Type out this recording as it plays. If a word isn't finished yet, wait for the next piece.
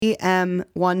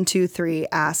M123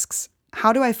 asks,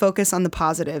 how do I focus on the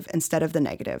positive instead of the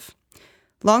negative?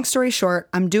 Long story short,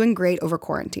 I'm doing great over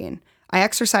quarantine. I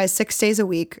exercise 6 days a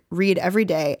week, read every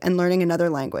day, and learning another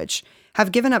language.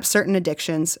 Have given up certain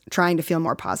addictions, trying to feel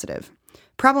more positive.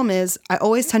 Problem is, I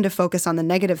always tend to focus on the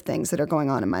negative things that are going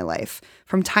on in my life,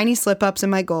 from tiny slip-ups in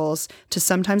my goals to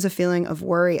sometimes a feeling of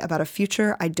worry about a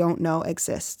future I don't know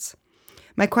exists.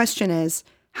 My question is,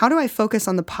 how do I focus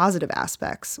on the positive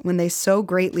aspects when they so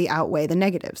greatly outweigh the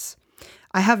negatives?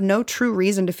 I have no true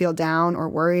reason to feel down or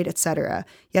worried, etc.,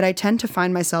 yet I tend to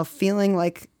find myself feeling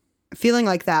like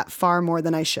that far more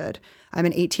than I should. I'm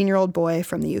an 18-year-old boy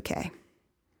from the UK.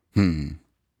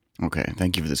 Okay,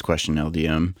 thank you for this question,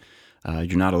 LDM.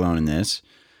 You're not alone in this.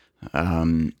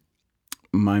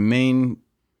 My main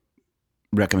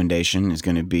recommendation is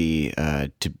going to be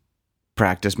to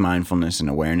practice mindfulness and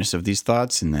awareness of these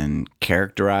thoughts, and then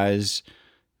characterize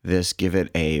this, give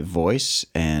it a voice,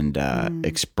 and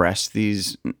express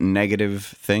these negative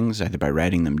things either by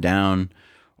writing them down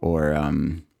or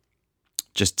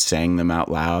just saying them out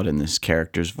loud in this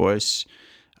character's voice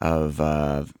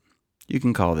of, you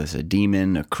can call this a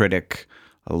demon, a critic,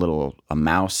 a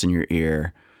mouse in your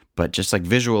ear, but just like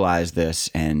visualize this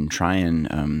and try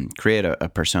and create a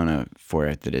persona for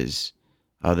it that is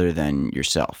other than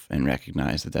yourself, and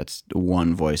recognize that that's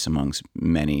one voice amongst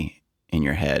many in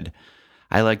your head.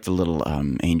 I like the little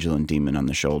angel and demon on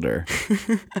the shoulder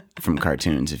from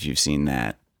cartoons, if you've seen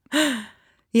that.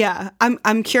 Yeah,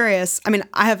 I'm curious. I mean,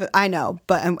 I know,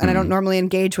 but and I don't normally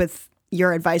engage with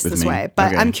your advice this way. But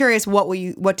okay. I'm curious,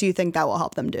 what do you think that will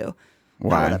help them do?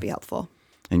 Why? How will that be helpful?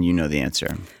 And you know the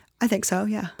answer. I think so,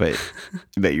 yeah. But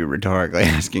you're rhetorically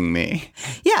asking me.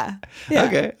 Yeah.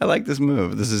 Okay, I like this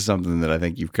move. This is something that I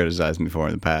think you've criticized me for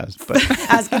in the past. But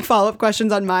asking follow-up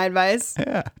questions on my advice.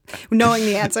 Yeah. Knowing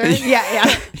the answer.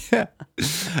 Yeah.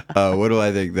 What do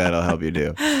I think that'll help you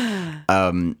do?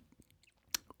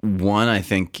 One, I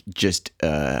think just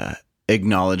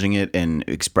acknowledging it and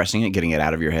expressing it, getting it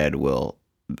out of your head will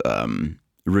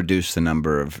reduce the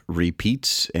number of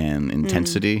repeats and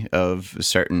intensity of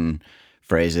certain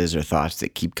phrases or thoughts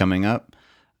that keep coming up,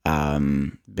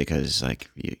 because like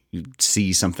you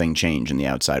see something change in the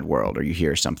outside world, or you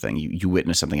hear something, you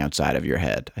witness something outside of your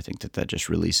head. I think that just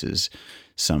releases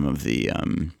some of the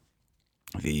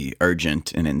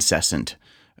urgent and incessant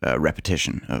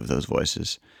repetition of those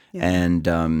voices. Yeah.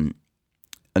 And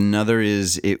another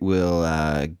is it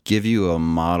will give you a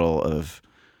model of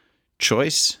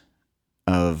choice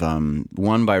of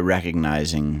one, by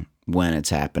recognizing when it's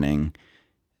happening,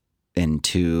 and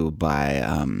two,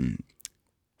 by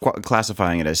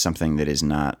classifying it as something that is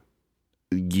not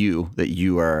you, that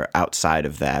you are outside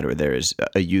of that, or there is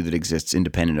a you that exists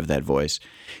independent of that voice,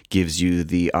 gives you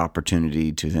the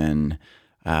opportunity to then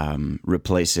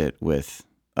replace it with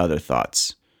other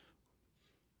thoughts.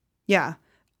 Yeah.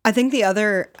 I think the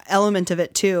other element of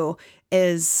it too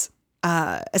is,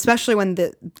 especially when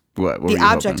the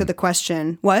object of the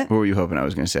question, what were you hoping I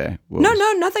was going to say? No,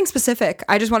 nothing specific.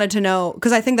 I just wanted to know,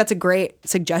 because I think that's a great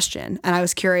suggestion. And I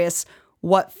was curious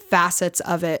what facets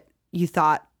of it you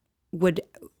thought would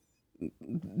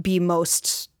be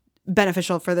most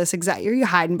beneficial for this exact. You're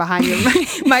hiding behind your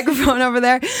microphone over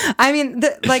there. I mean,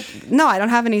 no, I don't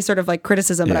have any sort of like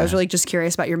criticism, but I was really just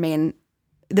curious about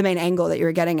the main angle that you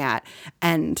were getting at.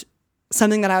 And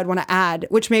something that I would want to add,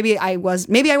 which maybe I was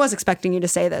expecting you to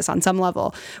say this on some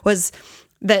level, was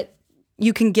that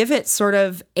you can give it sort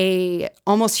of a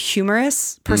almost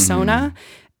humorous persona,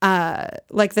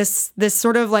 like this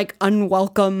sort of like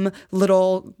unwelcome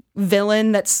little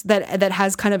villain that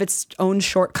has kind of its own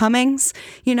shortcomings,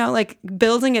 like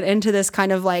building it into this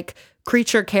kind of like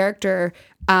creature character,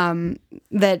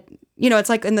 that, it's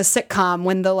like in the sitcom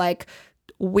when the like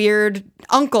weird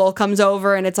uncle comes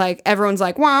over and it's like everyone's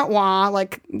like wah wah,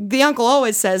 like the uncle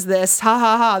always says this, ha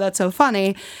ha ha, that's so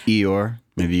funny. Eeyore,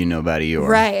 maybe you know about Eeyore,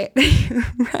 right?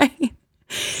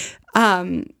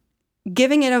 Right.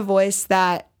 Giving it a voice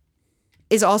that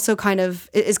is also kind of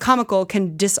is comical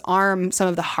can disarm some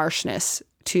of the harshness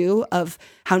too of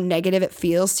how negative it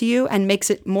feels to you, and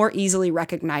makes it more easily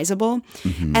recognizable.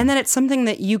 And then it's something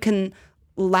that you can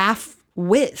laugh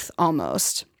with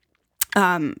almost.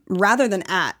 Rather than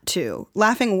at, too.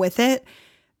 Laughing with it,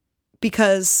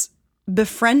 because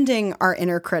befriending our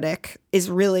inner critic is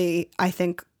really, I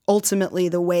think, ultimately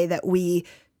the way that we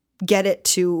get it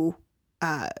to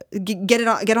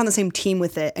get on the same team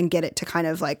with it and get it to kind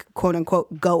of like quote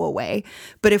unquote go away.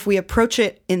 But if we approach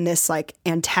it in this like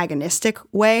antagonistic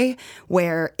way,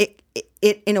 where it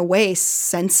in a way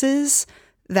senses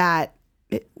that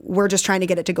we're just trying to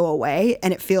get it to go away,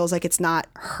 and it feels like it's not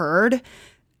heard,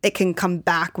 it can come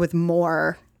back with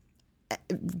more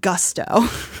gusto.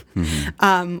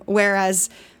 Whereas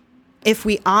if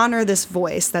we honor this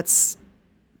voice that's,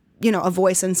 a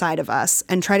voice inside of us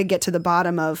and try to get to the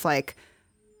bottom of like,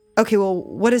 okay, well,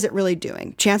 what is it really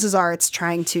doing? Chances are it's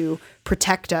trying to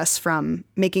protect us from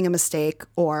making a mistake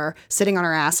or sitting on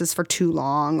our asses for too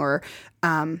long or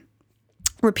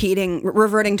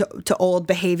reverting to old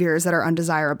behaviors that are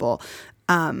undesirable.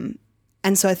 And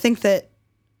so I think that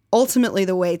ultimately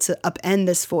the way to upend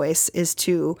this voice is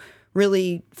to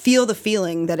really feel the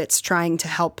feeling that it's trying to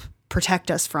help protect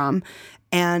us from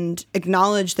and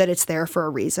acknowledge that it's there for a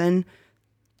reason,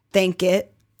 thank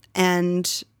it,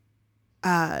 and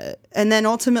then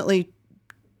ultimately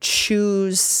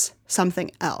choose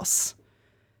something else.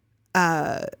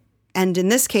 And in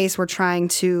this case, we're trying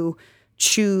to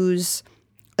choose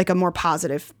like a more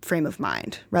positive frame of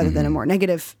mind rather than a more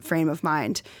negative frame of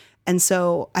mind. And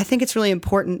so I think it's really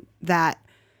important that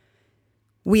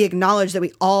we acknowledge that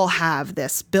we all have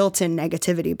this built-in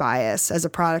negativity bias as a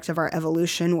product of our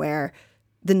evolution, where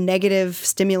the negative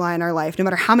stimuli in our life, no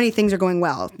matter how many things are going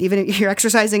well, even if you're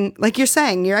exercising, like you're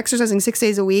saying, you're exercising 6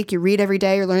 days a week, you read every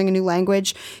day, you're learning a new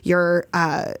language, you're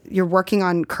working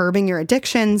on curbing your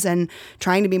addictions and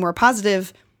trying to be more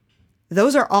positive.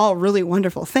 Those are all really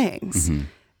wonderful things.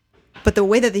 But the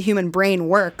way that the human brain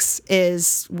works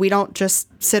is we don't just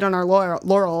sit on our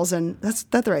laurels, and that's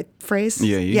that the right phrase?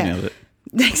 Yeah, you nailed it.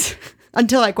 Thanks.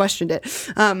 Until I questioned it.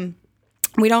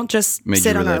 We don't just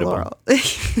sit on our laurels.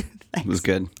 It was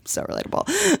good. So relatable.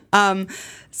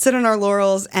 Sit on our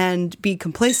laurels and be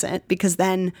complacent, because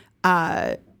then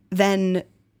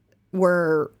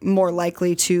we're more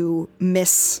likely to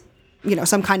miss,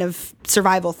 some kind of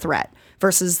survival threat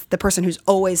versus the person who's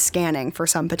always scanning for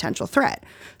some potential threat.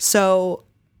 So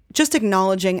just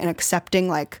acknowledging and accepting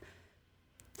like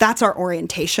that's our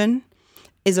orientation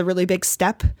is a really big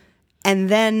step. And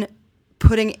then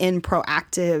putting in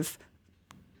proactive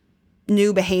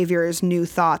new behaviors, new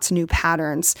thoughts, new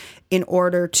patterns in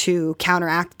order to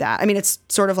counteract that. I mean, it's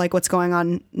sort of like what's going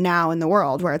on now in the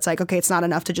world, where it's like, okay, it's not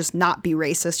enough to just not be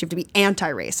racist. You have to be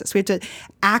anti-racist. We have to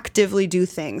actively do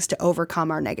things to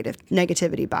overcome our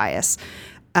negativity bias.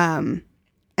 And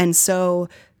so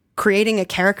creating a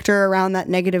character around that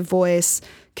negative voice,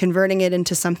 converting it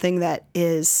into something that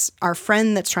is our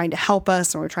friend that's trying to help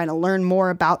us, and we're trying to learn more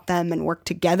about them and work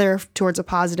together towards a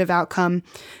positive outcome.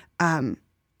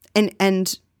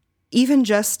 And even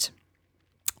just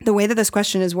the way that this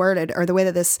question is worded, or the way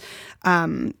that this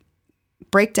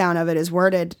breakdown of it is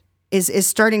worded, is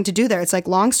starting to do there. It's like,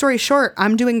 long story short,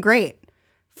 I'm doing great.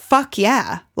 Fuck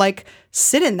yeah. Like,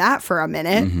 sit in that for a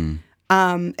minute.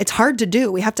 It's hard to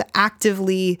do. We have to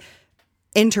actively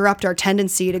interrupt our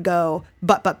tendency to go,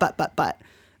 but.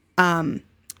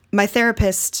 My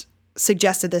therapist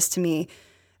suggested this to me,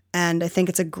 and I think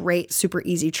it's a great, super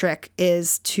easy trick,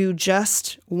 is to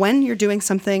just, when you're doing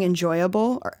something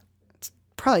enjoyable, or it's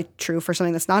probably true for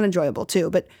something that's not enjoyable too,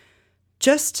 but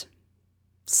just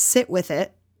sit with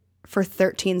it for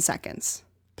 13 seconds.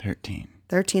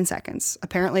 13 seconds.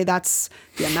 Apparently that's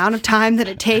the amount of time that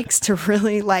it takes to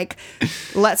really like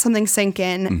let something sink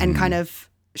in and kind of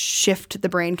shift the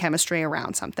brain chemistry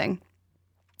around something.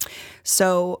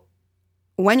 So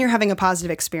when you're having a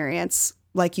positive experience,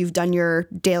 like you've done your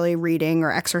daily reading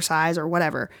or exercise or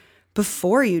whatever,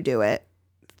 before you do it,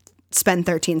 spend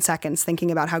 13 seconds thinking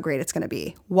about how great it's going to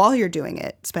be. While you're doing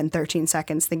it, spend 13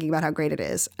 seconds thinking about how great it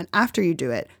is. And after you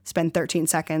do it, spend 13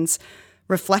 seconds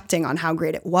reflecting on how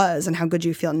great it was and how good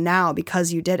you feel now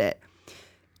because you did it.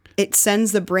 It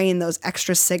sends the brain those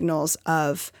extra signals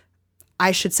of,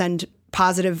 I should send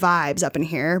positive vibes up in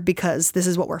here because this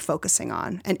is what we're focusing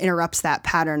on, and interrupts that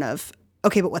pattern of,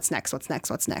 okay, but what's next? What's next?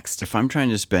 What's next? If I'm trying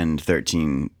to spend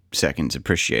 13 seconds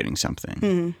appreciating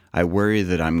something, I worry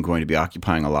that I'm going to be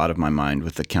occupying a lot of my mind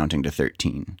with the counting to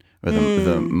 13, or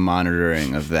the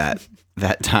monitoring of that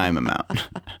time amount.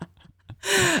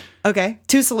 Okay,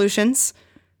 2 solutions.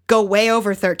 Go way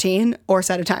over 13 or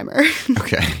set a timer.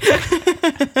 Okay.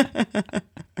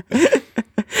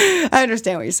 I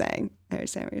understand what you're saying.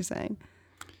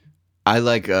 I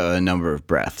like a number of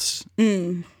breaths.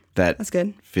 That's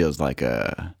good. Feels like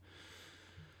a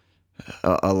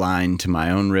line to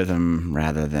my own rhythm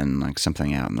rather than like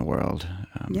something out in the world.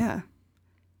 Yeah.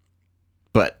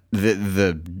 But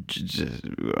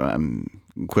I'm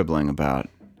quibbling about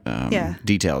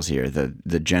details here.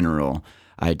 The general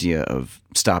idea of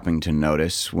stopping to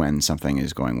notice when something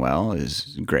is going well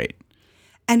is great.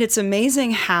 And it's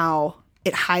amazing how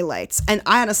it highlights. And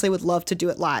I honestly would love to do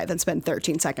it live and spend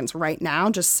 13 seconds right now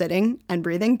just sitting and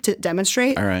breathing to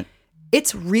demonstrate. All right.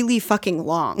 it's really fucking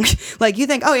long. Like you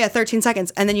think, oh yeah, 13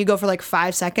 seconds. And then you go for like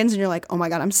 5 seconds and you're like, oh my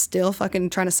God, I'm still fucking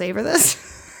trying to savor this.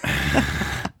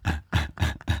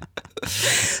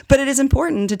 But it is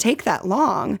important to take that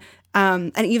long,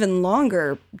 and even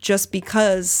longer, just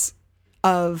because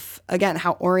of, again,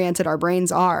 how oriented our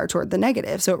brains are toward the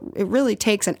negative. So it really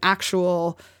takes an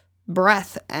actual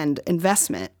breath and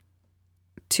investment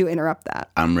to interrupt that.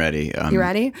 I'm ready. You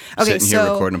ready? Okay, sitting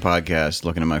here recording a podcast,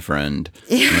 looking at my friend.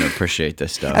 I'm going to appreciate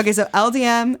this stuff. Okay, so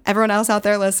LDM, everyone else out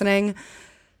there listening,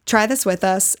 try this with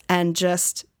us and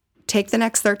just take the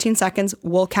next 13 seconds.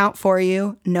 We'll count for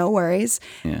you. No worries.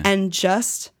 Yeah. And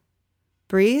just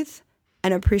breathe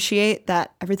and appreciate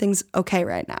that everything's okay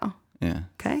right now. Yeah.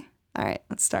 Okay? All right,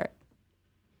 let's start.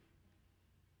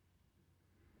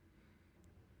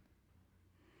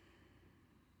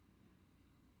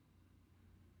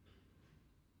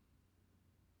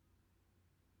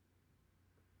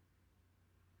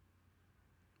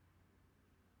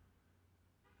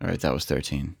 All right, that was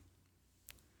 13.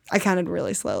 I counted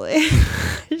really slowly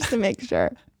just to make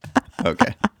sure.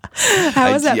 Okay.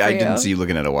 How was that for I you? didn't see you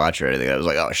looking at a watch or anything. I was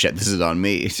like, oh shit, this is on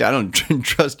me. So I don't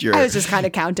trust your... I was just kind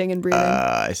of counting and breathing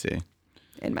I see.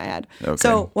 in my head. Okay.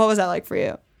 So what was that like for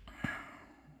you?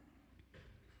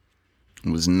 It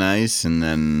was nice, and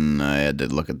then I had to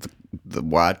look at the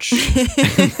watch, and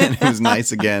then it was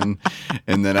nice again.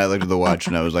 And then I looked at the watch,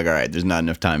 and I was like, all right, there's not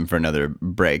enough time for another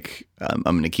break. I'm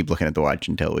going to keep looking at the watch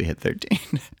until we hit 13.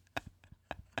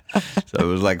 So it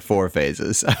was like 4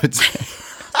 phases, I would say.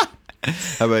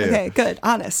 How about you? Okay, good.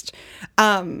 Honest.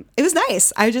 It was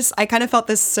nice. I kind of felt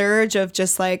this surge of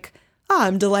just like, oh,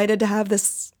 I'm delighted to have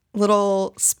this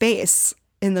little space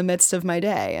in the midst of my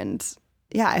day. And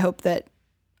yeah, I hope that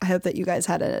you guys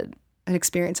had an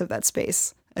experience of that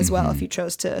space as well, if you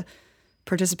chose to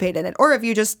participate in it, or if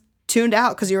you just tuned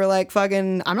out because you were like,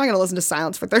 fucking, I'm not going to listen to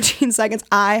silence for 13 seconds.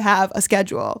 I have a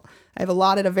schedule. I have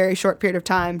allotted a very short period of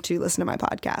time to listen to my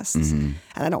podcasts. And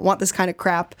I don't want this kind of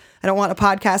crap. I don't want a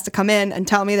podcast to come in and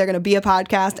tell me they're going to be a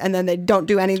podcast and then they don't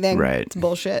do anything. Right. It's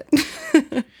bullshit.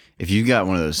 If you got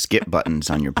one of those skip buttons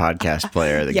on your podcast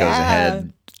player that goes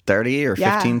ahead 30 or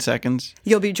 15 seconds.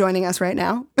 You'll be joining us right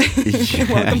now.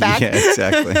 Welcome back. Yeah,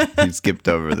 exactly. You skipped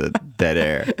over the dead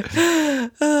air.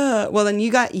 Well, then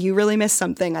you really missed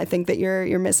something. I think that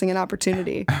you're missing an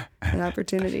opportunity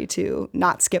to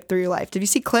not skip through your life. Did you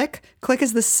see Click? Click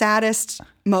is the saddest,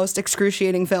 most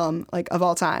excruciating film like of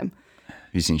all time.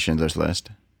 Have you seen Schindler's List?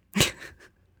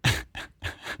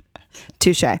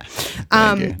 Touche.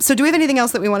 So do we have anything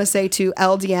else that we want to say to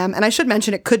LDM? And I should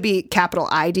mention it could be capital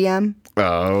IDM.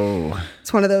 Oh.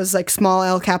 It's one of those like small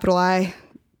L, capital I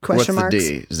question marks. What's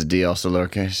the D? Is the D also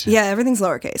lowercase? Yeah, everything's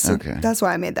lowercase. So Okay. that's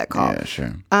why I made that call. Yeah,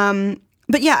 sure.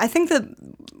 But yeah, I think that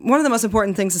one of the most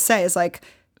important things to say is like,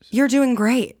 you're doing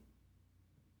great.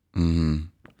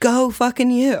 Go fucking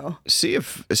you. See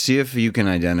if you can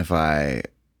identify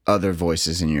other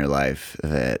voices in your life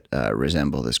that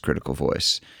resemble this critical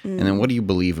voice. And then what do you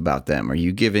believe about them? Are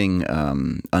you giving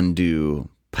undue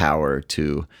power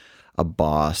to a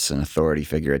boss, an authority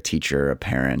figure, a teacher, a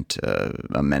parent,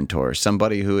 a mentor,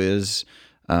 somebody who is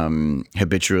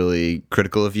habitually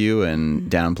critical of you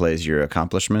and downplays your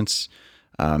accomplishments?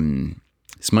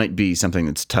 This might be something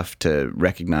that's tough to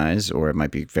recognize, or it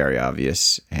might be very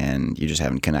obvious, and you just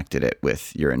haven't connected it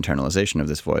with your internalization of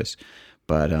this voice.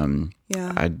 But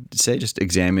I'd say just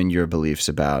examine your beliefs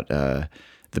about the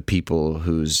people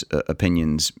whose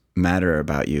opinions matter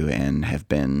about you and have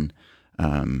been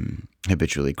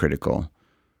habitually critical.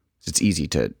 It's easy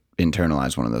to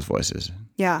internalize one of those voices.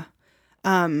 Yeah.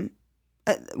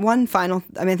 One final,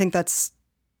 I think that's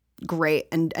great.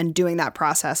 And doing that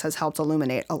process has helped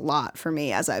illuminate a lot for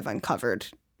me as I've uncovered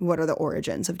what are the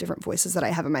origins of different voices that I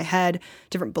have in my head,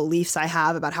 different beliefs I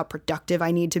have about how productive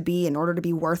I need to be in order to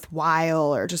be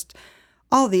worthwhile, or just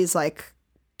all these like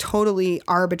totally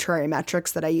arbitrary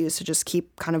metrics that I use to just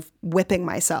keep kind of whipping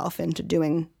myself into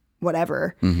doing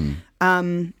whatever.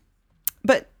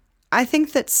 But I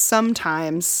think that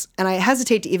sometimes, and I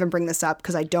hesitate to even bring this up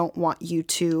because I don't want you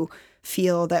to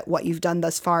feel that what you've done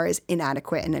thus far is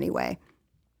inadequate in any way.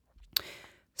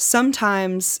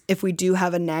 Sometimes if we do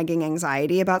have a nagging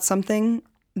anxiety about something,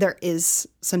 there is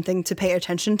something to pay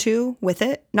attention to with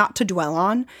it, not to dwell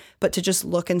on, but to just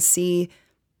look and see,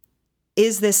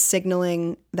 is this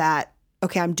signaling that,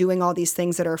 okay, I'm doing all these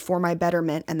things that are for my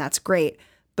betterment and that's great,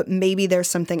 but maybe there's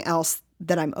something else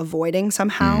that I'm avoiding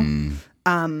somehow.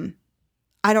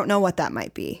 I don't know what that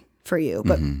might be for you,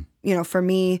 but for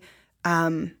me,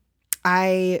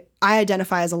 I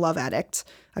identify as a love addict.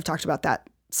 I've talked about that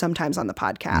sometimes on the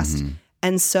podcast.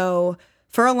 And so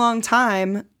for a long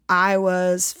time, I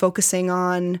was focusing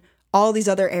on all these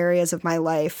other areas of my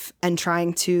life and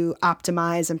trying to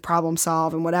optimize and problem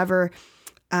solve and whatever.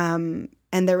 And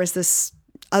there was this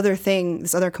other thing,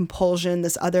 this other compulsion,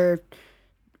 this other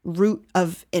root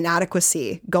of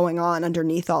inadequacy going on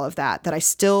underneath all of that I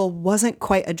still wasn't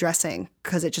quite addressing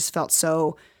because it just felt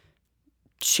so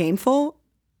shameful.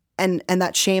 And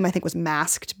that shame, I think, was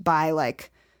masked by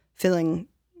like feeling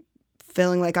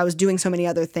like I was doing so many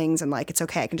other things and like, it's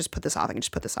okay, I can just put this off. I can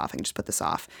just put this off. I can just put this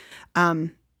off.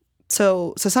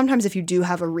 So sometimes if you do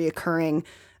have a reoccurring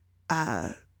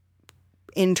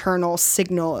internal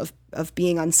signal of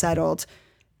being unsettled,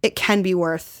 it can be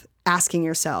worth asking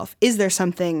yourself, is there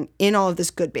something in all of this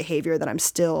good behavior that I'm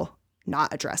still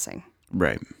not addressing?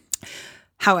 Right.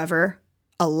 However,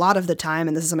 a lot of the time,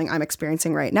 and this is something I'm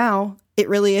experiencing right now, it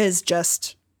really is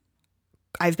just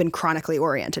I've been chronically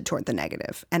oriented toward the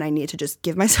negative, and I need to just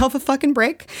give myself a fucking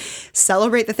break,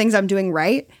 celebrate the things I'm doing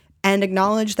right, and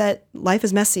acknowledge that life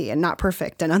is messy and not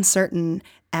perfect and uncertain,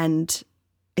 and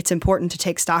it's important to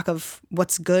take stock of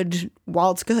what's good while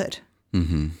it's good.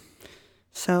 Mm-hmm.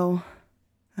 So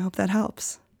I hope that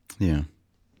helps. Yeah.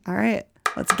 All right,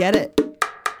 let's get it.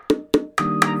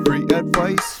 Free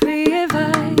advice. Free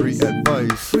advice. Free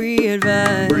advice. Free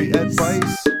advice. Free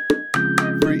advice.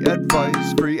 Free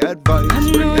advice. Free advice.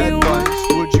 Free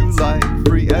advice. Would you like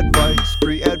free advice?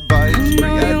 Free advice. Free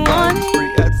advice.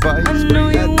 Free advice.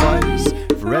 Free advice.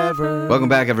 Forever. Welcome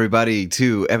back, everybody,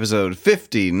 to episode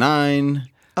 59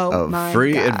 of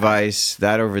Free God. Advice.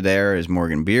 That over there is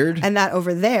Morgan Beard. And that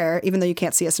over there, even though you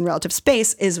can't see us in relative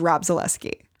space, is Rob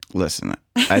Zaleski. Listen,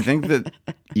 I think that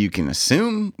you can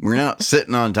assume we're not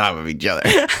sitting on top of each other,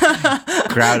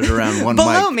 crowded around one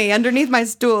Below mic me, underneath my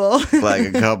stool. like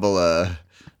a couple of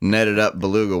netted up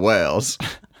beluga whales.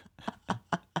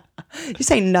 You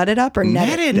say nutted up or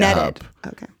netted? Netted up.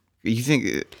 Okay. You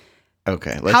think?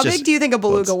 Okay, let's How just big do you think a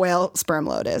beluga whale sperm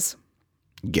load is?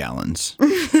 gallons.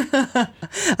 I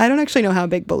don't actually know how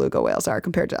big beluga whales are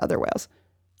compared to other whales.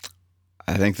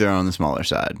 I think they're on the smaller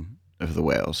side of the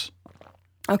whales.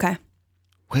 Okay.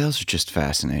 Whales are just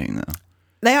fascinating, though.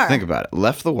 They are. Think about it.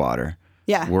 Left the water.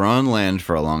 Yeah. Were on land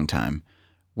for a long time.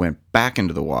 Went back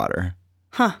into the water.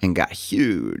 Huh. And got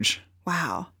huge.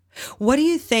 Wow. What do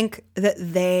you think that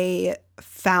they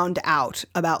found out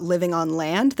about living on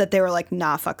land that they were like,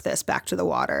 nah, fuck this, back to the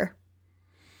water?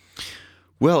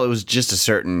 Well, it was just a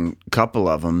certain couple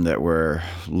of them that were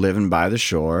living by the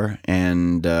shore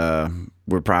and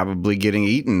were probably getting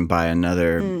eaten by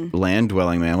another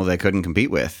land-dwelling mammal they couldn't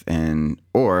compete with,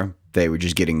 or they were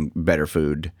just getting better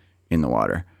food in the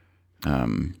water.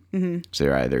 So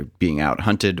they're either being out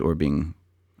hunted or being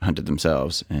hunted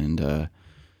themselves, and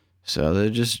so they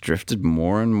just drifted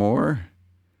more and more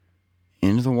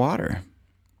into the water.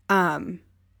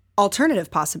 Alternative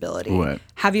possibility. What?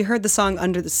 Have you heard the song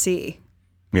Under the Sea?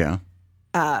 Yeah,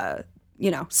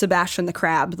 Sebastian the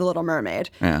Crab, the Little Mermaid.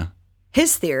 yeah.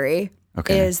 His theory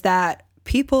Okay. is that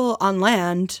people on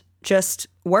land just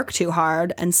work too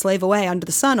hard and slave away under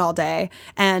the sun all day,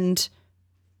 and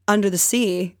under the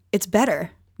sea, it's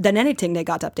better than anything they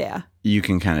got up there. You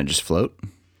can kind of just float.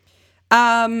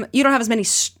 You don't have as many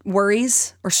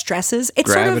worries or stresses. It's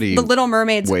Gravity sort of the Little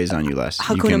Mermaid's weighs on you less.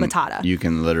 Hakuna Matata. You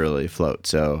can literally float.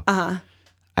 So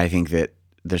I think that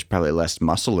there's probably less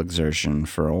muscle exertion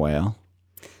for a whale.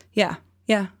 Yeah.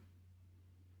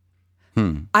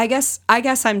 I guess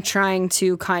I'm trying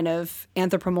to kind of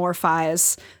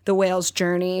anthropomorphize the whale's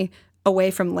journey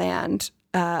away from land,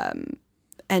 and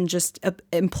just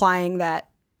implying that,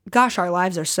 gosh, our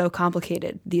lives are so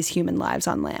complicated, these human lives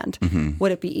on land. Mm-hmm.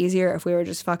 Would it be easier if we were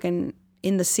just fucking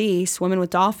in the sea, swimming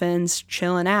with dolphins,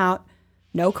 chilling out,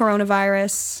 no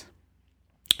coronavirus?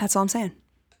 That's all I'm saying.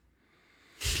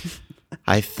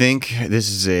 I think this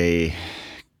is a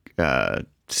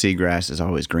seagrass is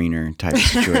always greener type of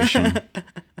situation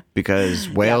because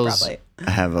whales probably.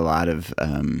 have a lot of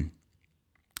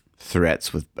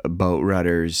threats with boat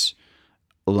rudders,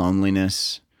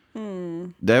 loneliness.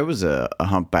 There was a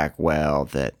humpback whale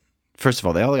that, first of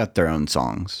all, they all got their own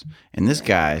songs. And this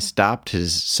guy stopped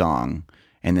his song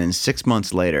and then 6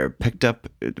 months later picked up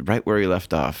right where he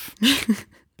left off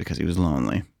because he was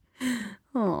lonely.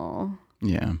 Oh.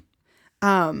 Yeah.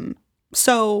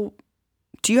 So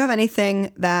do you have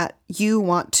anything that you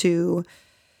want to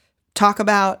talk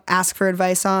about, ask for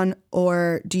advice on,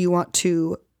 or do you want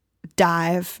to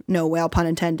dive, no whale pun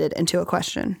intended, into a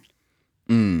question?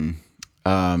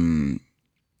 Let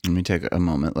me take a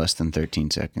moment, less than 13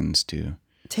 seconds to...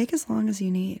 Take as long as you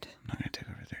need. I'm not going to take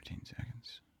over 13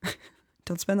 seconds.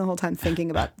 Don't spend the whole time thinking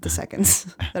about the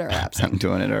seconds that are elapsing. I'm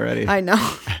doing it already. I know.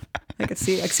 I can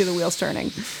see the wheels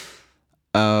turning.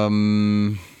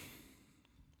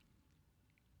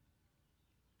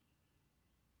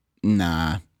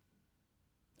 Nah.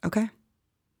 Okay.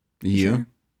 You? Sure.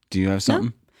 Do you have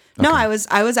something? No, Okay.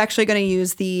 I was actually going to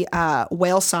use the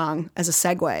whale song as a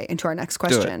segue into our next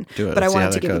question. Do it. But I Let's see how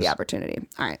wanted to that give you goes. the opportunity.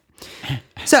 All right.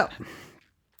 So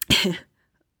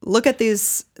look at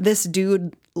this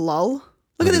dude Lull.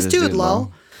 Look at this dude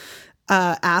Lull.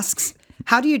 Asks,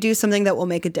 how do you do something that will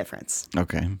make a difference?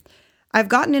 Okay. I've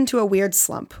gotten into a weird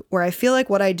slump where I feel like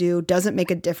what I do doesn't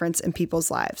make a difference in people's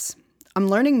lives. I'm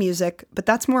learning music, but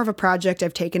that's more of a project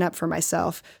I've taken up for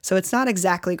myself, so it's not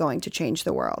exactly going to change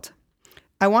the world.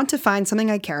 I want to find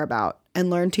something I care about and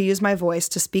learn to use my voice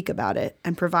to speak about it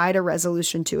and provide a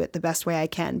resolution to it the best way I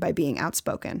can by being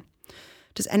outspoken.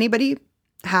 Does anybody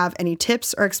have any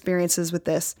tips or experiences with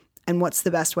this, and what's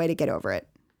the best way to get over it?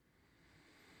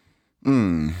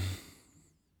 I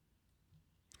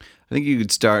think you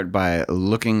could start by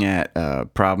looking at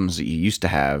problems that you used to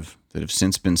have that have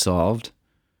since been solved,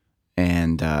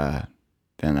 and then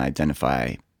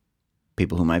identify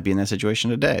people who might be in that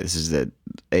situation today. This is the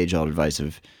age-old advice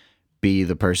of be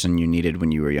the person you needed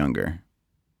when you were younger.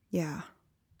 Yeah.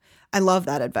 I love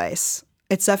that advice.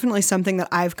 It's definitely something that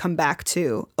I've come back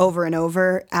to over and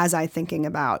over as I'm thinking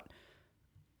about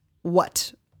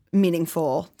what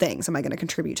meaningful things am I going to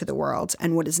contribute to the world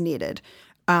and what is needed.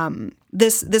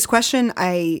 This question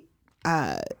I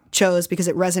chose because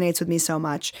it resonates with me so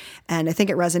much, and I think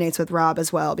it resonates with Rob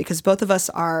as well, because both of us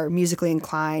are musically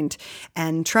inclined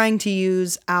and trying to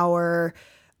use our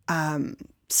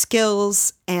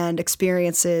skills and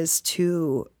experiences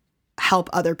to help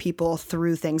other people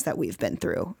through things that we've been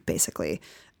through, basically,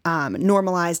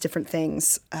 normalize different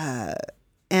things.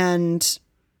 And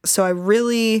so I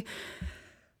really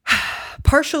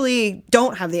partially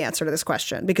don't have the answer to this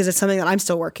question because it's something that I'm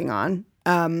still working on,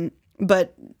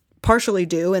 but partially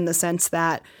do in the sense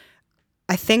that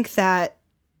I think that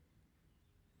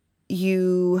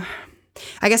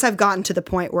I guess I've gotten to the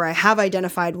point where I have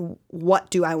identified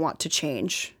what do I want to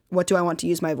change, what do I want to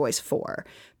use my voice for,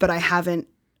 but I haven't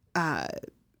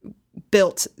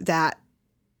built that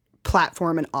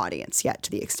platform and audience yet to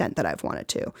the extent that I've wanted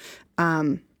to.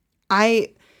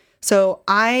 So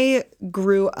I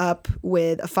grew up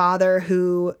with a father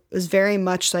who was very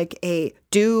much like a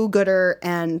do-gooder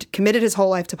and committed his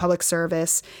whole life to public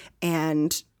service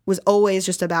and was always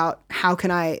just about how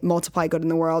can I multiply good in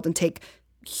the world and take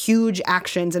huge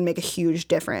actions and make a huge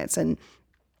difference. And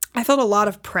I felt a lot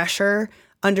of pressure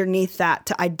underneath that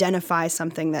to identify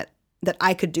something that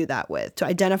I could do that with, to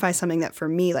identify something that for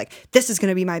me, like, this is going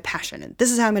to be my passion and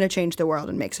this is how I'm going to change the world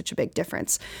and make such a big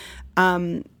difference.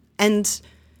 And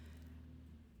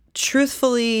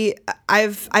truthfully,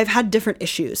 I've had different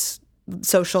issues,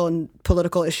 social and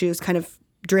political issues, kind of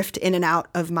drift in and out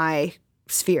of my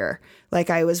sphere. Like,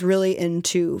 I was really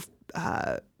into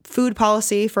food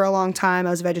policy for a long time.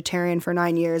 I was a vegetarian for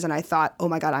 9 years, and I thought, oh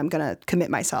my God, I'm going to commit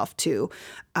myself to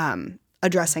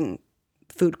addressing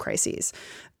food crises.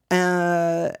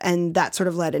 And that sort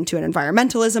of led into an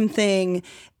environmentalism thing,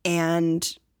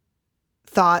 and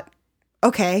thought,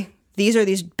 okay, these are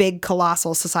these big,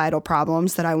 colossal societal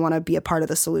problems that I want to be a part of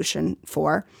the solution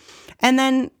for. And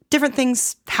then different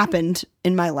things happened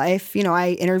in my life. You know, I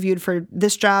interviewed for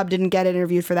this job, didn't get it,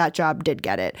 interviewed for that job, did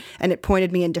get it. And it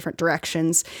pointed me in different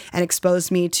directions and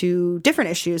exposed me to different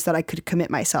issues that I could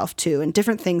commit myself to and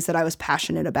different things that I was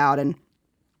passionate about. And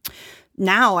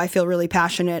now I feel really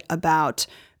passionate about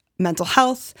mental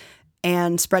health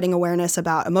and spreading awareness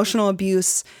about emotional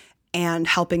abuse and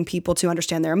helping people to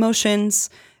understand their emotions.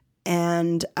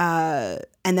 And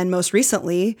then most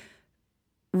recently,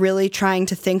 really trying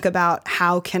to think about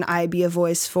how can I be a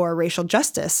voice for racial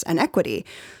justice and equity.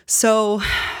 So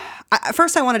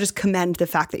first, I want to just commend the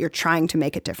fact that you're trying to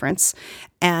make a difference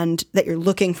and that you're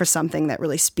looking for something that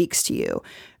really speaks to you.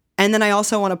 And then I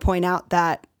also want to point out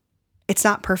that it's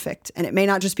not perfect and it may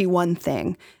not just be one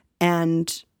thing.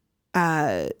 And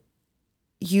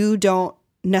you don't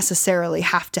necessarily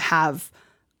have to have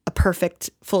a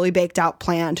perfect, fully baked out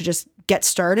plan to just get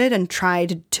started and try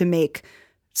to make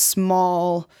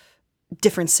small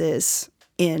differences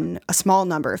in a small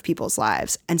number of people's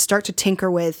lives and start to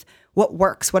tinker with what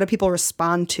works. What do people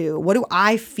respond to? What do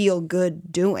I feel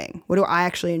good doing? What do I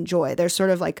actually enjoy? There's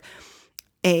sort of like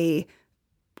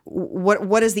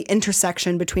what is the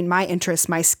intersection between my interests,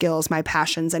 my skills, my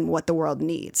passions, and what the world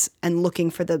needs, and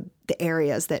looking for the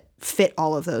areas that fit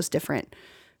all of those different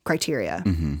criteria.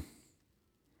 Mm-hmm.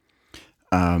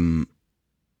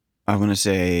 I want to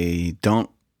say, don't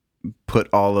put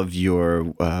all of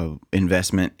your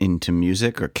investment into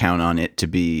music or count on it to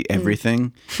be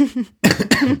everything. I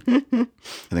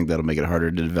think that'll make it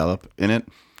harder to develop in it.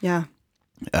 Yeah.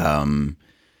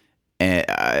 And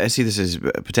I see this as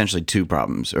potentially two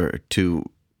problems or two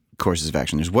courses of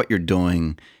action. There's what you're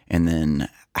doing and then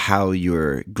how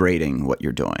you're grading what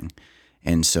you're doing.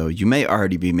 And so you may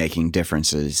already be making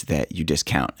differences that you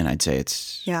discount. And I'd say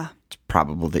it's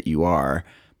probable that you are,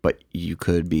 but you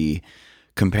could be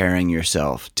comparing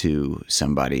yourself to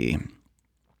somebody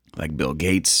like Bill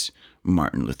Gates,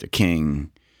 Martin Luther King,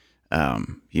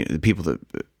 the people that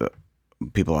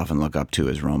people often look up to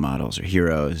as role models or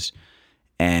heroes.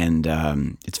 And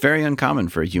it's very uncommon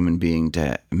for a human being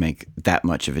to make that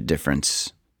much of a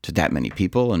difference to that many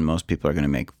people. And most people are going to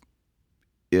make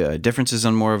differences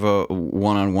on more of a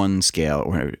one-on-one scale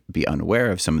or be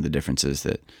unaware of some of the differences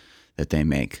that they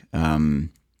make.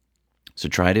 So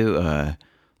try to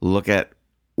look at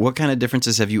what kind of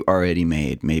differences have you already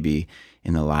made, maybe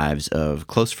in the lives of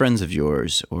close friends of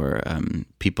yours or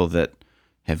people that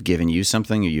have given you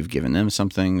something or you've given them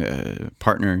something,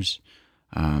 partners.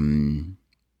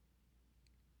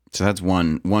 So that's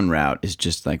one route is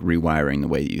just like rewiring the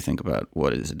way that you think about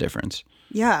what is a difference.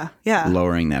 Yeah.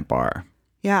 Lowering that bar.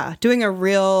 Yeah. Doing a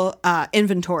real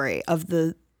inventory of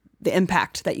the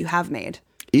impact that you have made.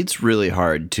 It's really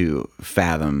hard to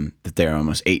fathom that there are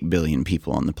almost 8 billion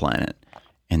people on the planet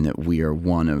and that we are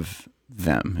one of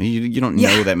them. You don't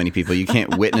know that many people. You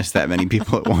can't witness that many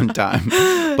people at one time.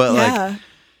 But like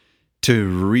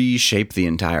to reshape the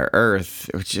entire earth,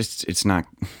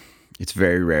 it's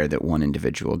very rare that one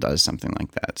individual does something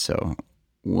like that. So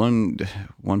one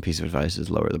piece of advice is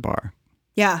lower the bar.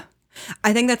 Yeah.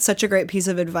 I think that's such a great piece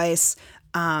of advice.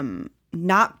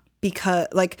 Not because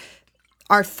like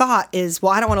our thought is,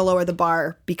 well, I don't want to lower the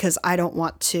bar because I don't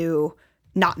want to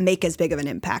not make as big of an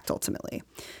impact ultimately.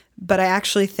 But I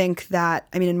actually think that,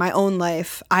 I mean, in my own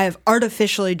life, I have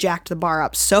artificially jacked the bar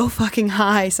up so fucking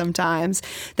high sometimes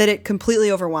that it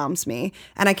completely overwhelms me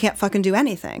and I can't fucking do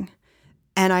anything.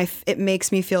 And it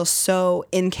makes me feel so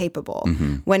incapable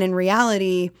when in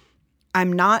reality,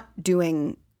 I'm not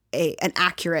doing an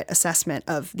accurate assessment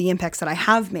of the impacts that I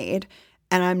have made.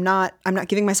 And I'm not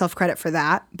giving myself credit for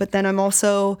that. But then I'm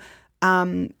also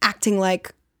acting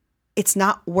like it's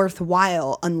not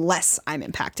worthwhile unless I'm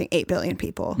impacting 8 billion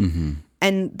people.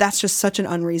 And that's just such an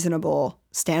unreasonable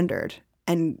standard.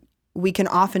 And we can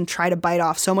often try to bite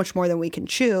off so much more than we can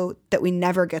chew that we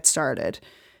never get started.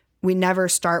 We never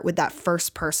start with that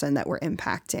first person that we're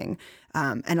impacting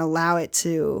and allow it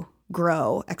to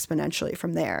grow exponentially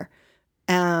from there.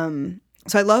 So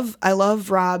I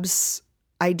love Rob's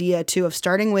idea too of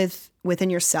starting within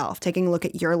yourself, taking a look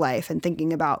at your life and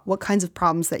thinking about what kinds of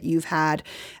problems that you've had,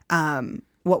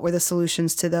 what were the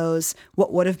solutions to those,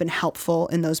 what would have been helpful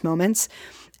in those moments,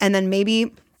 and then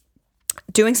maybe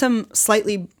doing some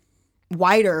slightly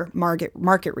wider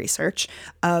market research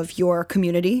of your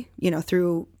community,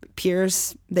 through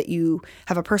peers that you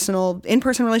have a personal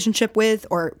in-person relationship with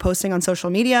or posting on social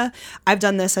media. I've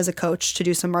done this as a coach to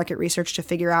do some market research to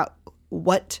figure out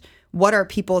what are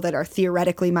people that are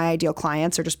theoretically my ideal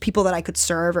clients or just people that I could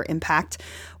serve or impact.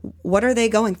 What are they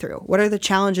going through? What are the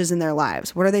challenges in their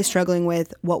lives? What are they struggling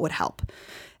with? What would help?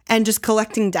 And just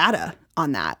collecting data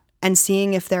on that and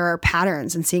seeing if there are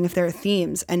patterns and seeing if there are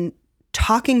themes and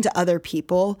talking to other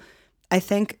people, I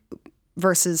think,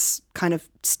 versus kind of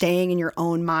staying in your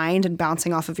own mind and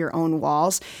bouncing off of your own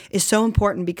walls is so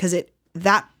important because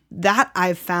that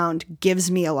I've found gives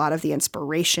me a lot of the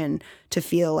inspiration to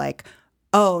feel like,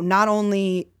 oh, not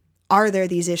only are there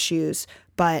these issues,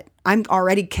 but I'm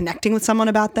already connecting with someone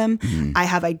about them. I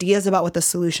have ideas about what the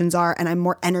solutions are and I'm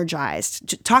more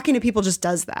energized. Talking to people just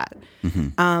does that.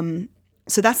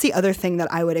 So that's the other thing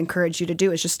that I would encourage you to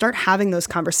do is just start having those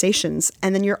conversations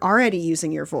and then you're already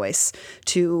using your voice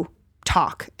to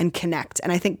talk and connect.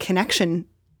 And I think connection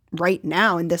right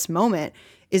now in this moment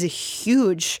is a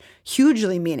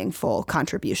hugely meaningful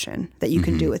contribution that you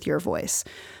can do with your voice.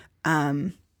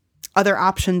 Other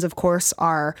options, of course,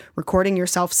 are recording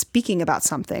yourself speaking about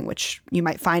something, which you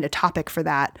might find a topic for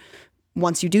that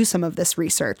once you do some of this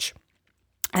research,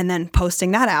 and then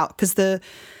posting that out. Because the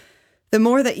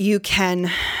more that you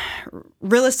can,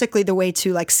 realistically, the way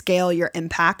to like scale your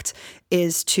impact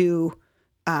is to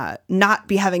not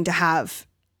be having to have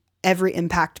every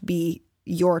impact be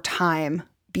your time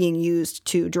being used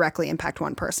to directly impact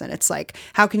one person. It's like,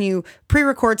 how can you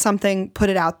pre-record something, put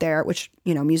it out there, which,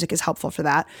 music is helpful for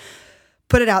that.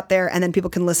 Put it out there and then people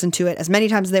can listen to it as many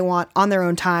times as they want on their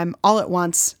own time, all at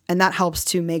once. And that helps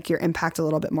to make your impact a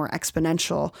little bit more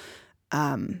exponential,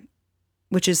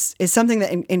 which is something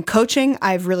that in coaching,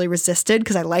 I've really resisted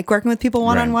because I like working with people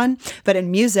one-on-one. Right. But in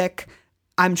music,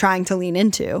 I'm trying to lean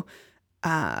into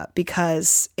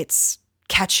because it's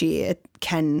catchy. It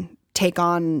can take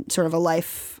on sort of a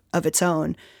life of its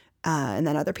own. and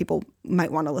then other people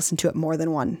might want to listen to it more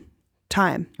than one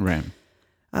time. Right.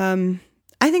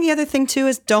 I think the other thing too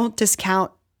is don't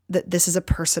discount that this is a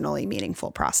personally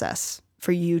meaningful process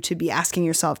for you to be asking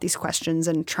yourself these questions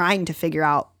and trying to figure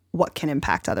out what can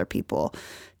impact other people.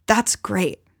 That's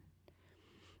great.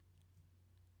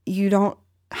 You don't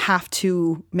have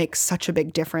to make such a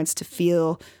big difference to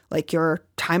feel like your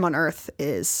time on earth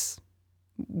is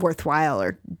worthwhile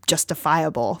or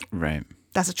justifiable. Right.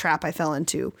 That's a trap I fell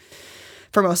into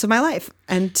for most of my life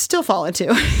and still fall into.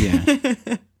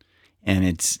 Yeah. And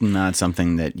it's not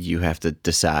something that you have to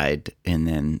decide and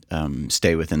then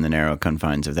stay within the narrow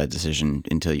confines of that decision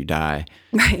until you die.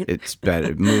 Right. It's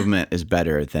better. Movement is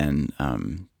better than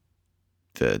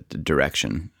the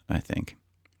direction, I think.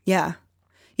 Yeah.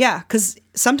 Yeah. Because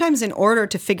sometimes in order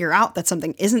to figure out that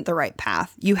something isn't the right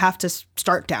path, you have to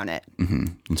start down it. Mm-hmm.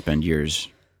 And spend years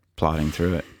plodding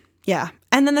through it. Yeah.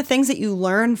 And then the things that you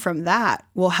learn from that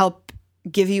will help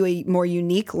give you a more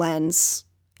unique lens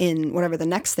in whatever the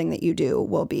next thing that you do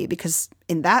will be, because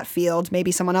in that field,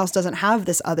 maybe someone else doesn't have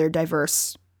this other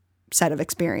diverse set of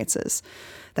experiences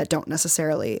that don't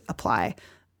necessarily apply.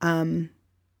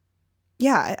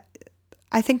 Yeah,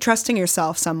 I think trusting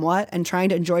yourself somewhat and trying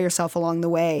to enjoy yourself along the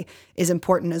way is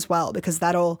important as well, because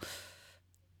that'll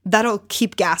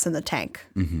keep gas in the tank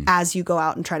as you go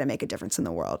out and try to make a difference in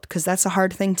the world, because that's a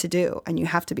hard thing to do. And you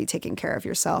have to be taking care of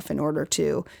yourself in order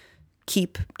to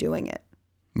keep doing it.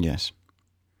 Yes.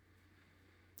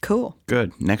 Cool.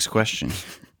 Good. Next question.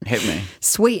 Hit me.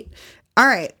 Sweet. All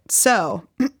right. So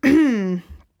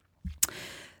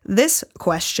this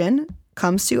question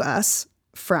comes to us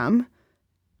from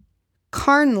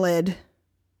Carnlid.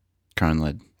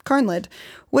 Carnlid.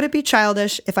 Would it be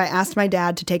childish if I asked my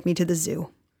dad to take me to the zoo?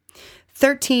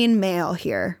 13 male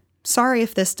here. Sorry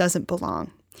if this doesn't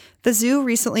belong. The zoo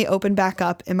recently opened back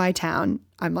up in my town.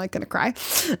 I'm like going to cry.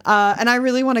 And I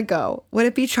really want to go. Would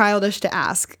it be childish to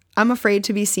ask? I'm afraid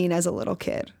to be seen as a little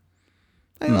kid.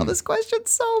 I love this question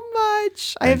so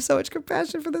much. I have so much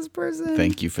compassion for this person.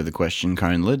 Thank you for the question,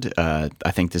 Carnlid. I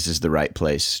think this is the right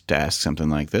place to ask something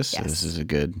like this. Yes. So this is a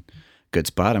good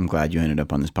spot. I'm glad you ended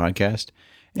up on this podcast.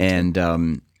 And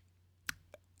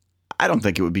I don't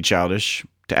think it would be childish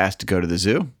to ask to go to the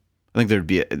zoo. I think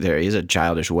there is a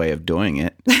childish way of doing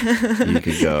it. You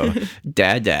could go,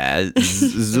 Dad,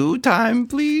 zoo time,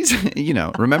 please.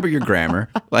 Remember your grammar.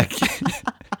 Like,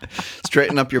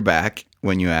 straighten up your back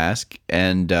when you ask.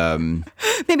 And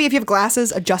maybe if you have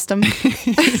glasses, adjust them.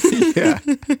 Yeah.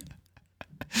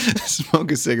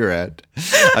 Smoke a cigarette.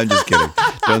 I'm just kidding.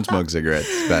 Don't smoke cigarettes.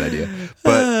 It's a bad idea.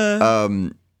 But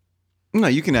no,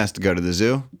 you can ask to go to the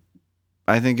zoo.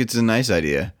 I think it's a nice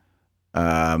idea.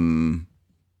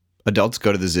 Adults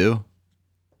go to the zoo,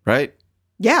 right?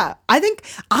 Yeah. I think,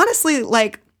 honestly,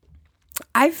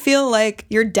 I feel like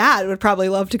your dad would probably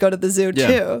love to go to the zoo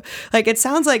too. Like, it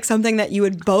sounds like something that you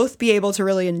would both be able to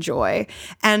really enjoy.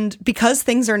 And because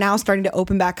things are now starting to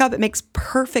open back up, it makes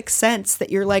perfect sense that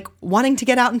you're wanting to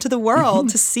get out into the world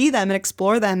to see them and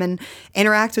explore them and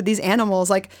interact with these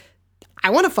animals. Like, I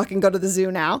want to fucking go to the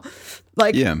zoo now.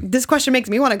 This question makes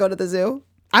me want to go to the zoo.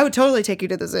 I would totally take you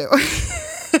to the zoo.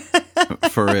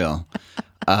 For real.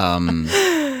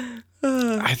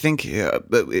 I think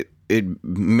it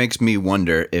makes me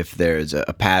wonder if there's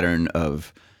a pattern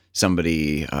of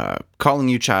somebody calling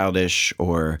you childish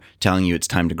or telling you it's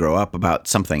time to grow up about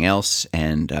something else,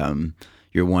 and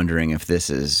you're wondering if this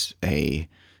is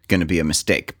going to be a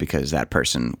mistake because that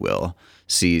person will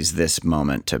seize this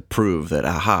moment to prove that,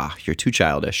 aha, you're too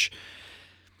childish.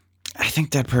 I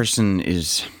think that person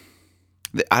is...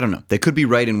 I don't know. They could be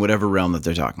right in whatever realm that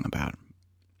they're talking about.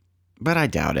 But I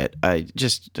doubt it. I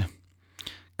just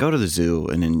go to the zoo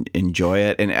and enjoy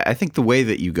it. And I think the way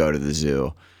that you go to the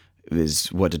zoo is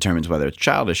what determines whether it's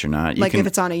childish or not. If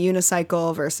it's on a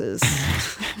unicycle versus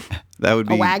that would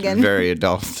be a wagon. Very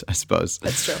adult, I suppose.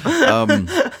 That's true.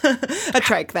 A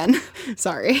trike then.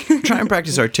 Sorry. Try and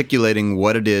practice articulating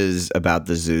what it is about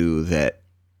the zoo that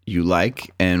you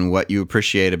like and what you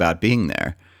appreciate about being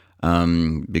there.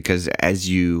 Because as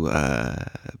you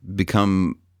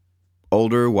become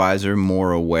older, wiser,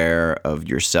 more aware of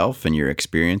yourself and your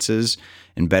experiences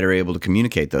and better able to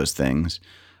communicate those things,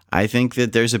 I think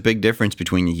that there's a big difference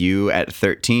between you at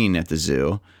 13 at the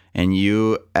zoo and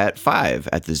you at 5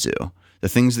 at the zoo. The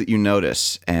things that you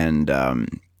notice and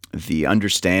the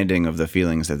understanding of the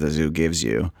feelings that the zoo gives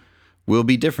you will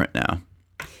be different now.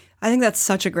 I think that's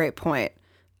such a great point.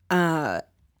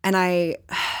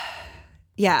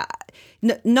 Yeah,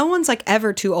 no one's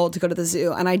ever too old to go to the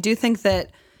zoo. And I do think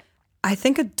that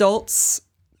adults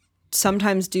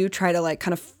sometimes do try to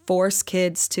kind of force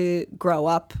kids to grow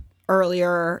up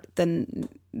earlier than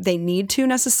they need to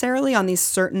necessarily on these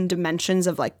certain dimensions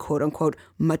of like quote unquote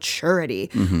maturity.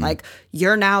 Like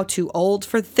you're now too old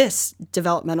for this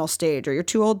developmental stage, or you're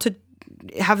too old to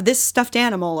have this stuffed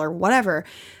animal or whatever.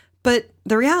 But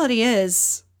the reality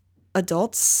is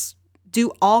adults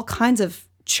do all kinds of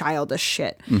childish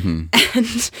shit,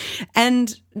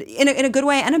 and in a good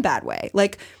way and a bad way.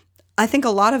 Like I think a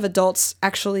lot of adults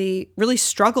actually really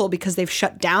struggle because they've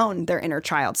shut down their inner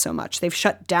child so much. They've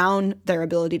shut down their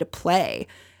ability to play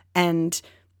and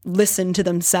listen to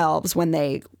themselves when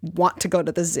they want to go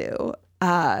to the zoo.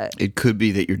 It could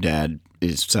be that your dad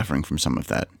is suffering from some of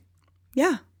that.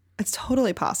 Yeah, it's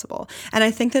totally possible. And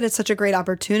I think that it's such a great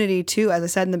opportunity too, as I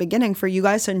said in the beginning, for you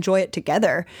guys to enjoy it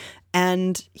together.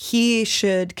 And he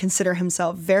should consider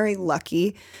himself very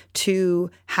lucky to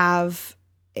have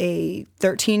a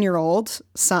 13-year-old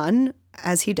son,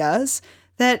 as he does,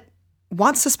 that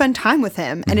wants to spend time with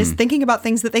him and is thinking about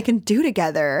things that they can do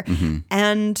together,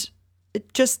 and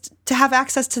just to have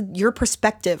access to your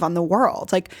perspective on the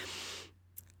world. Like,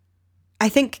 I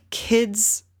think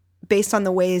kids, based on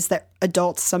the ways that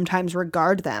adults sometimes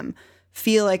regard them,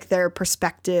 feel like their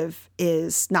perspective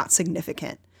is not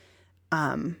significant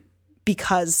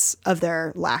because of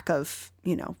their lack of,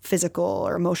 physical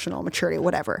or emotional maturity,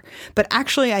 whatever. But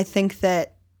actually, I think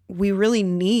that we really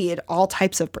need all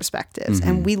types of perspectives.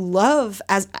 And we love,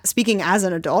 speaking as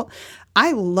an adult,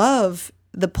 I love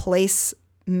the place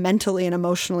mentally and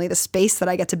emotionally, the space that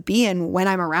I get to be in when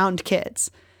I'm around kids.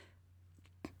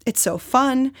 It's so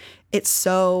fun. It's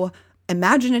so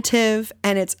imaginative.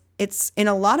 And it's in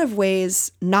a lot of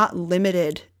ways not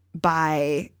limited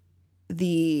by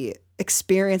the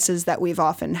experiences that we've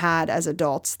often had as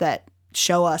adults that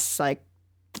show us like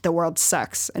the world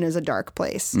sucks and is a dark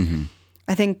place.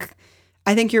 I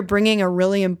think you're bringing a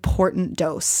really important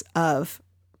dose of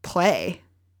play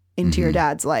into your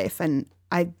dad's life, and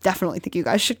I definitely think you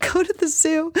guys should go to the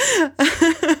zoo.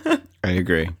 I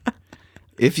agree.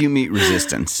 If you meet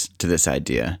resistance to this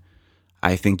idea,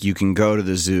 I think you can go to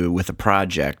the zoo with a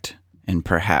project and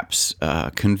perhaps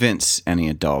convince any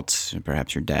adults,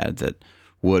 perhaps your dad, that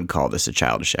would call this a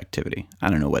childish activity. I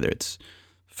don't know whether it's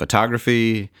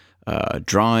photography,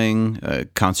 drawing,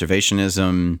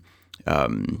 conservationism,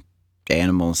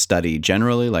 animal study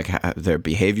generally, like their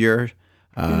behavior,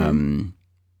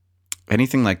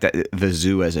 anything like that. The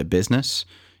zoo as a business,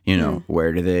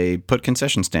 where do they put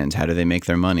concession stands? How do they make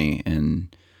their money?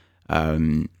 And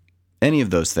any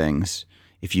of those things,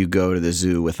 if you go to the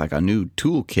zoo with like a new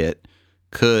toolkit,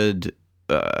 could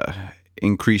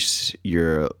increase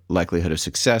your likelihood of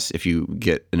success if you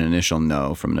get an initial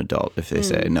no from an adult if they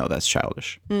say, no, that's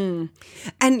childish. And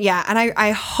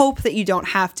I hope that you don't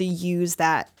have to use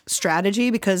that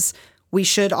strategy, because we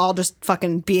should all just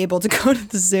fucking be able to go to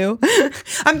the zoo.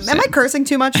 Am I cursing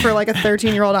too much for like a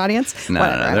 13-year-old audience? No,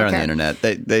 they're on the internet.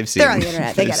 They've seen. They're on the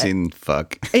internet. They they've get seen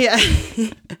fuck. Yeah.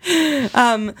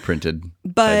 Printed.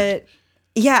 But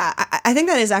yeah, I think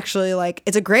that is actually like,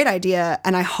 it's a great idea,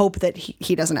 and I hope that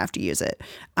he doesn't have to use it.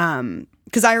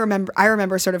 Because I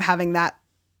remember sort of having that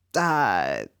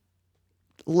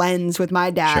lens with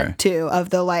my dad too, of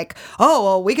the like, oh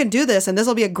well, we can do this, and this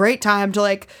will be a great time to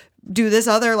like do this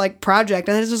other like project.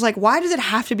 And it's just like, why does it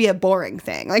have to be a boring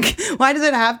thing? Like, why does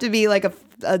it have to be like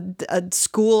a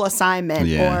school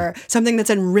assignment or something that's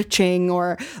enriching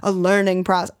or a learning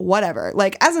process, whatever.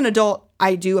 Like, as an adult,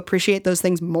 I do appreciate those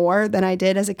things more than I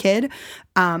did as a kid.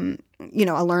 A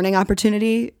learning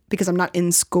opportunity, because I'm not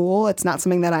in school. It's not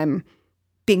something that I'm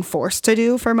being forced to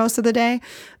do for most of the day.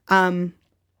 But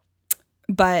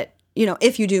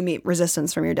if you do meet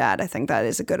resistance from your dad, I think that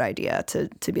is a good idea to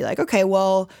be like, okay,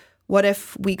 well, what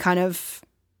if we kind of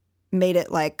made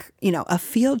it like, a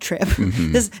field trip,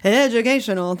 this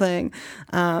educational thing.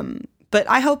 But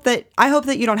I hope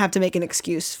that you don't have to make an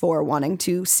excuse for wanting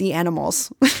to see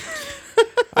animals.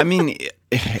 I mean,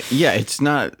 yeah,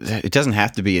 it doesn't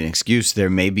have to be an excuse. There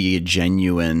may be a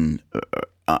genuine,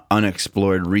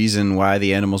 unexplored reason why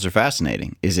the animals are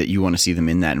fascinating. Is it you want to see them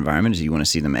in that environment? Is it you want to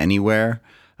see them anywhere?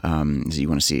 Is it you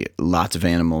want to see lots of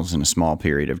animals in a small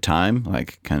period of time,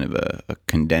 like kind of a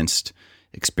condensed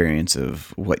experience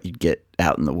of what you'd get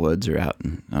out in the woods or out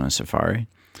on a safari?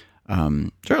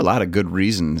 There are a lot of good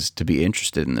reasons to be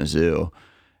interested in the zoo.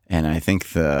 And I think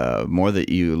the more that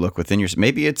you look within yourself,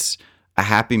 maybe it's a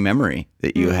happy memory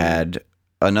that you had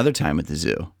another time at the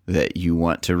zoo that you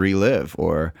want to relive,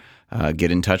 or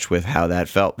get in touch with how that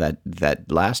felt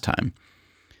that last time.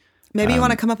 Maybe you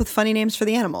want to come up with funny names for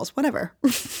the animals, whatever.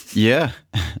 Yeah.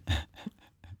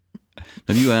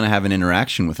 Maybe you want to have an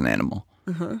interaction with an animal.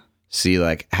 See,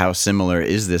 like, how similar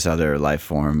is this other life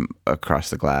form across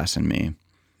the glass and me?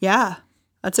 Yeah,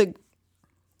 that's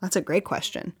That's a great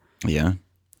question. Yeah.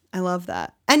 I love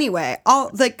that. Anyway,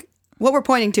 what we're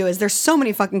pointing to is there's so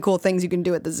many fucking cool things you can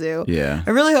do at the zoo. Yeah. I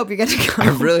really hope you get to go. I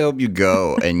really hope you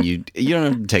go and you don't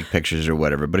have to take pictures or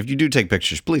whatever, but if you do take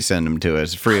pictures, please send them to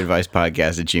us,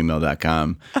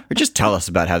 freeadvicepodcast@gmail.com, or just tell us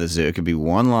about how the zoo, it could be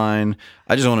one line.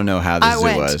 I just want to know how the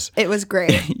zoo was. It was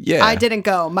great. Yeah. I didn't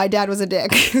go. My dad was a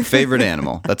dick. Favorite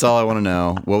animal. That's all I want to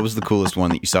know. What was the coolest one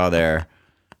that you saw there?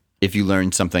 If you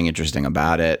learned something interesting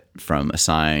about it from a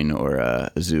sign or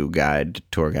a zoo guide,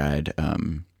 tour guide,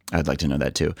 I'd like to know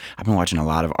that too. I've been watching a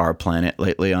lot of Our Planet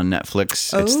lately on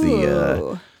Netflix. It's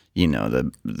the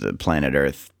planet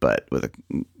Earth, but with a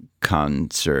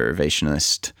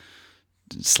conservationist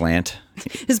slant.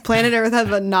 Does planet Earth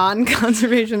have a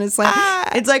non-conservationist slant?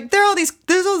 It's like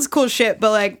there's all this cool shit,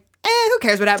 but like, who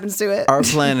cares what happens to it? Our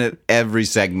Planet, every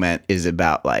segment is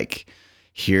about like,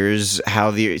 here's how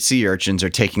the sea urchins are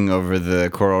taking over the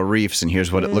coral reefs, and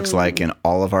here's what it looks like, and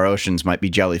all of our oceans might be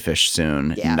jellyfish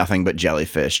soon. Yeah. Nothing but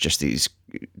jellyfish, just these,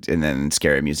 and then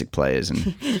scary music plays,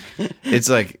 and it's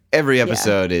like every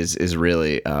episode is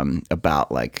really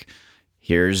about like,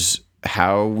 here's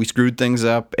how we screwed things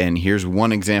up, and here's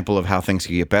one example of how things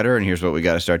could get better, and here's what we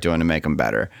got to start doing to make them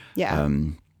better. Yeah.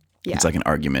 Yeah. It's like an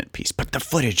argument piece, but the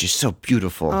footage is so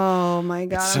beautiful. Oh my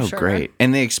God. It's so I'm sure. great.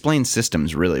 And they explain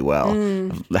systems really well,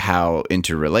 of how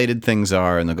interrelated things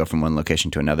are. And they'll go from one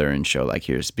location to another and show like,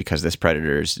 here's because this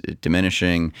predator is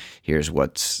diminishing. Here's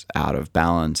what's out of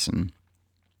balance. And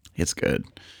it's good.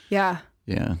 Yeah.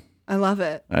 Yeah. I love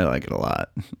it. I like it a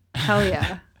lot. Hell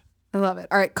yeah. I love it.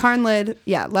 All right. Carnlid.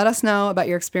 Yeah. Let us know about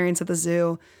your experience at the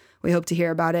zoo. We hope to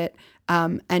hear about it.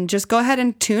 And just go ahead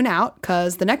and tune out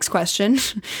because the next question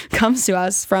comes to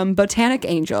us from Botanic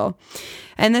Angel.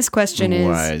 And this question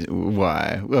is...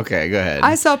 Why? Okay, go ahead.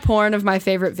 I saw porn of my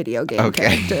favorite video game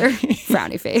character.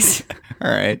 Frowny face.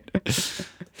 All right.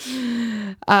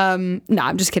 No,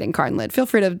 I'm just kidding, Carnlid. Feel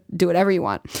free to do whatever you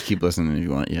want. Keep listening if you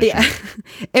want. Yeah. Sure.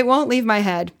 It won't leave my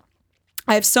head.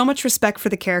 I have so much respect for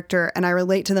the character and I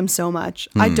relate to them so much.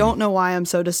 I don't know why I'm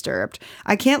so disturbed.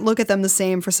 I can't look at them the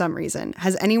same for some reason.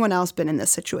 Has anyone else been in this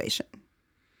situation?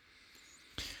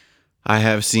 I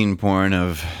have seen porn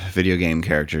of video game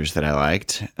characters that I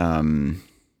liked. I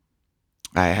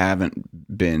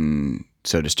haven't been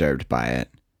so disturbed by it.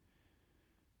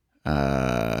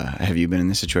 Have you been in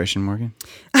this situation, Morgan?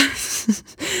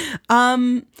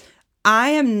 I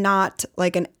am not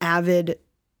like an avid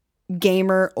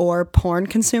gamer or porn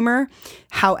consumer.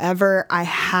 However, I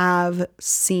have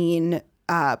seen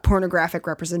pornographic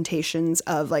representations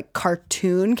of like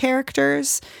cartoon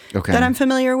characters that I'm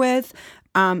familiar with.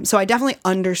 So I definitely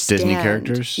understand Disney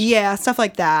characters? Yeah, stuff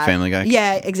like that. Family Guy?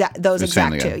 Yeah, exactly. Those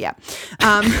exact two. Yeah.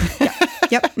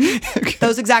 Yep. Okay.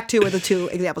 Those exact two were the two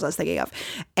examples I was thinking of.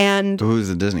 And Who's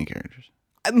the Disney characters?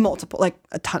 multiple, like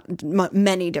a ton,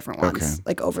 many different ones,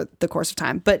 like over the course of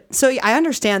time. But so I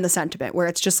understand the sentiment where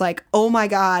it's just like, oh my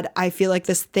God, I feel like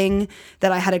this thing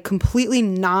that I had a completely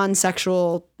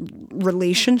non-sexual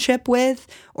relationship with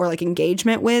or like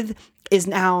engagement with is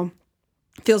now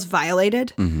feels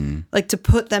violated. Mm-hmm. Like to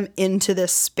put them into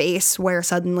this space where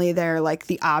suddenly they're like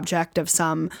the object of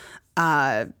some,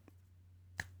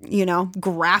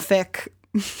 graphic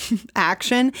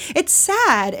action. It's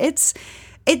sad.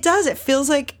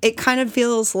 It kind of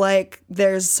feels like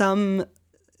there's some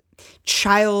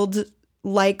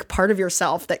childlike part of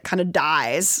yourself that kind of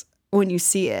dies when you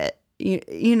see it.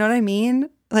 You know what I mean?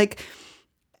 Like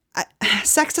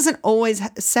sex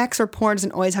or porn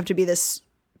doesn't always have to be this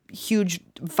huge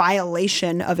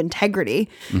violation of integrity,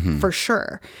 for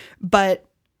sure. But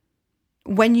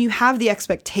when you have the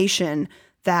expectation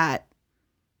that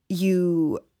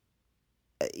you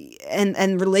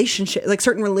and relationship, like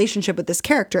certain relationship with this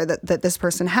character that this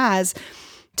person has,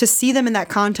 to see them in that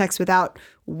context without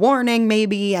warning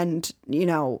maybe, and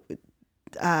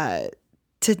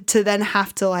to then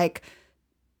have to like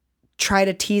try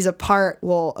to tease apart,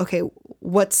 well, okay,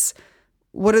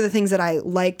 what are the things that I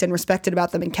liked and respected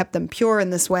about them and kept them pure in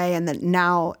this way, and that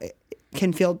now it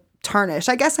can feel tarnished.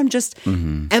 I guess I'm just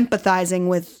empathizing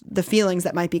with the feelings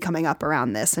that might be coming up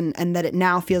around this, and that it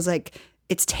now feels like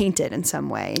it's tainted in some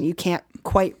way, and you can't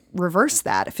quite reverse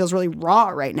that. It feels really raw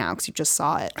right now because you just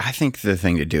saw it. I think the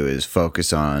thing to do is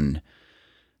focus on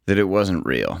that it wasn't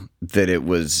real, that it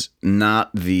was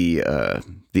not the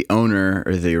owner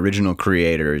or the original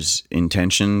creator's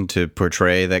intention to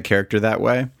portray that character that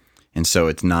way, and so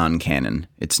it's non-canon.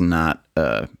 It's not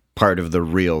part of the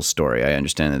real story. I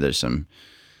understand that there's some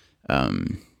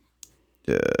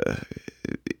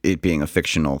it being a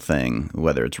fictional thing,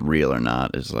 whether it's real or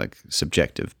not, is like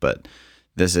subjective. But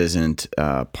this isn't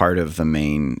part of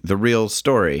the real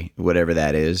story, whatever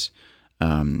that is.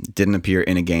 didn't appear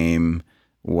in a game,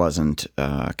 wasn't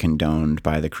condoned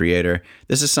by the creator.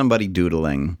 This is somebody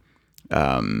doodling,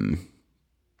 let's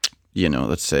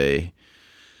say,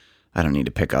 I don't need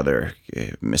to pick other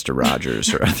Mr.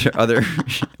 Rogers or other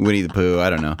Winnie the Pooh. I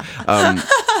don't know.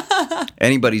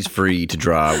 Anybody's free to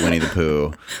draw Winnie the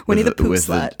Pooh. Winnie the Pooh with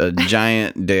slut. a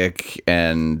giant dick,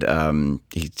 and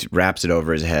he wraps it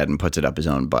over his head and puts it up his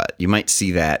own butt. You might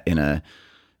see that in a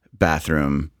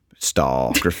bathroom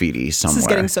stall graffiti somewhere. This is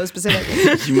getting so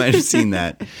specific. You might have seen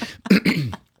that.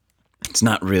 It's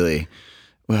not really.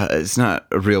 Well, it's not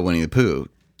a real Winnie the Pooh.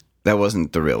 That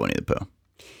wasn't the real Winnie the Pooh.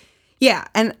 Yeah,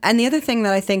 and the other thing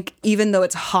that I think, even though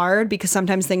it's hard, because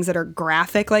sometimes things that are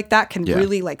graphic like that can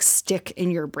really like stick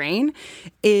in your brain,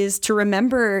 is to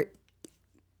remember,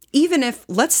 even if,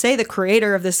 let's say, the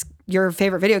creator of this, your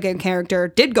favorite video game character,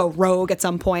 did go rogue at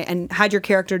some point and had your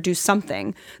character do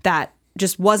something that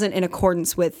just wasn't in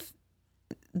accordance with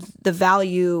the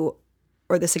value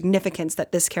or the significance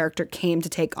that this character came to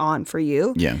take on for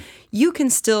you, you can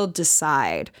still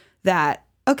decide that,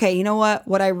 okay, you know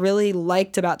what I really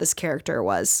liked about this character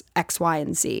was X, Y,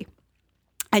 and Z.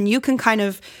 And you can kind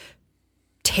of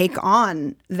take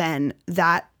on then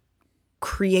that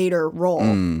creator role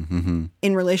in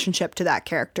relationship to that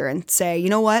character and say, you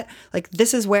know what, like,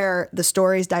 this is where the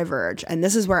stories diverge, and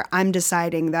this is where I'm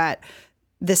deciding that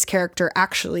this character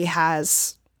actually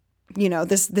has,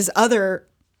 this other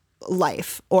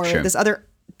life or this other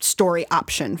story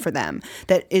option for them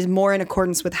that is more in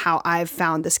accordance with how I've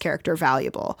found this character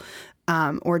valuable,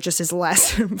 or just is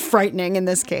less frightening in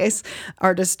this case,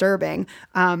 or disturbing.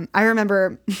 I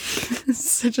remember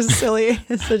such a silly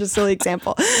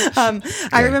example.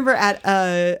 I remember at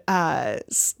a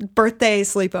birthday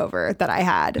sleepover that I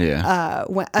had.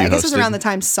 When, I guess it was around the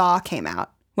time Saw came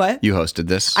out. What? You hosted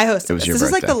this? I hosted it was this. Your This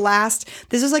birthday. is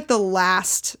like the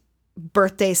last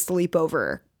birthday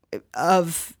sleepover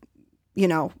of,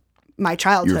 my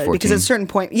childhood, because at a certain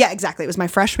point, exactly. It was my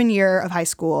freshman year of high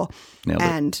school,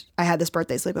 and I had this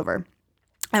birthday sleepover,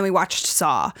 and we watched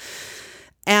Saw.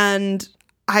 And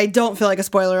I don't feel like a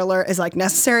spoiler alert is like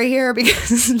necessary here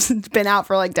because it's been out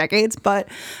for like decades, but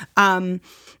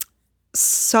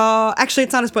Saw, actually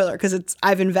it's not a spoiler because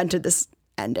I've invented this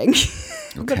ending.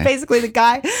 But basically the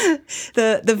guy,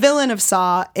 the villain of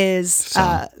Saw is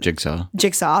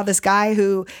Jigsaw, this guy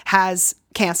who has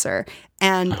cancer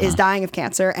and is dying of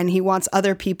cancer, and he wants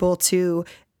other people to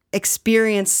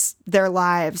experience their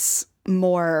lives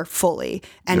more fully,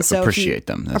 and so appreciate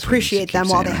them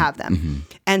while they have them,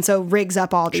 and so rigs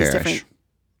up all these different.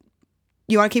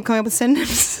 You want to keep coming up with synonyms?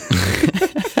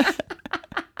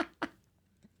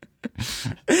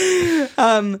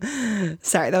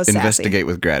 Sorry, that was sassy. Investigate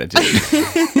with gratitude.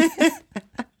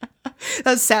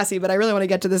 That was sassy, but I really want to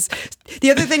get to this.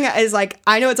 The other thing is, like,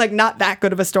 I know it's like not that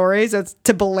good of a story, so it's,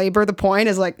 to belabor the point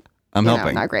is like, I'm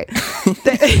helping. Not great.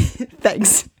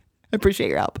 Thanks. I appreciate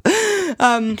your help.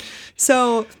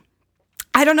 So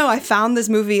I don't know. I found this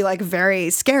movie like very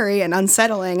scary and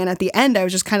unsettling, and at the end, I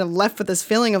was just kind of left with this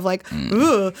feeling of like,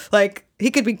 ooh, like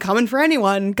he could be coming for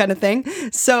anyone, kind of thing.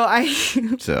 So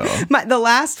the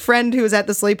last friend who was at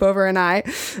the sleepover and I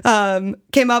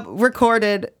came up,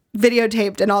 recorded,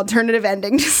 videotaped an alternative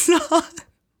ending to Saw,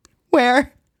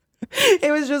 where it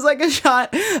was just like a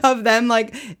shot of them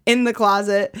like in the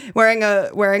closet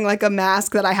wearing like a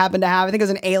mask that I happened to have. I think it was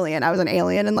an alien. I was an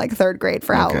alien in like 3rd grade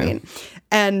for Halloween.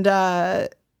 And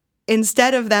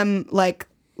instead of them like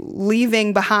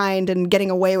leaving behind and getting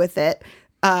away with it,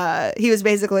 he was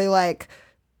basically like,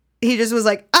 he just was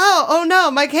like, oh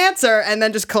no, my cancer, and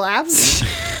then just collapsed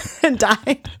and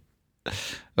died.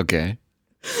 Okay.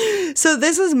 So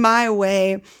this was my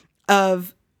way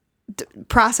of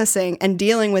processing and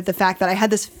dealing with the fact that I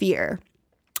had this fear,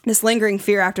 this lingering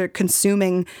fear after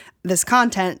consuming this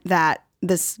content that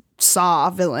this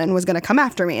Saw villain was going to come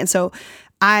after me. And so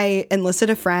I enlisted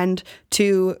a friend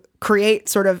to create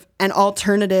sort of an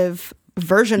alternative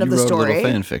version of the story. A little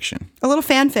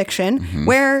fan fiction.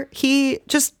 Where he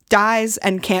just dies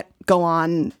and can't go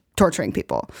on torturing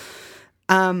people.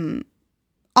 All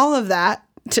of that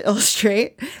to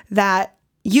illustrate that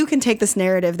you can take this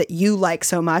narrative that you like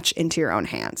so much into your own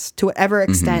hands to whatever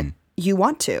extent you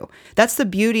want to. That's the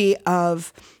beauty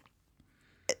of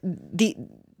the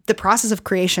process of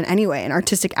creation anyway, and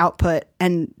artistic output,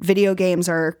 and video games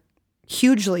are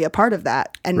hugely a part of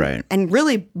that, and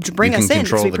really bring us in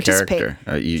because we participate.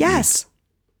 Yes.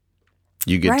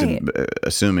 You get to,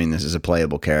 assuming this is a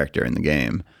playable character in the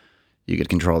game, you get to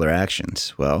control their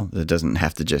actions. Well, it doesn't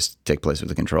have to just take place with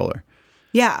the controller.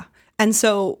 Yeah. And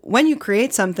so when you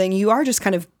create something, you are just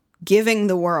kind of giving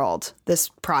the world this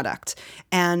product.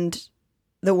 And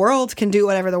the world can do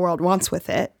whatever the world wants with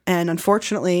it. And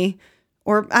unfortunately,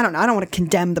 or I don't know, I don't want to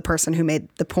condemn the person who made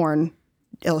the porn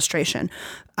illustration.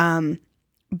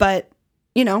 But,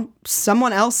 you know,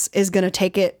 someone else is going to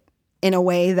take it in a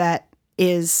way that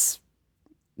is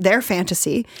their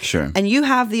fantasy. Sure. And you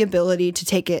have the ability to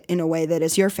take it in a way that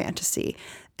is your fantasy.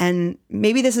 And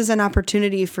maybe this is an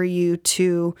opportunity for you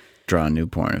to Draw a new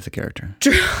porn of the character.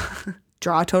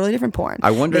 draw a totally different porn.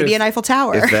 I wonder maybe if, an Eiffel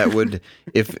Tower. If that would,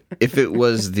 if it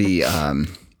was the,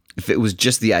 if it was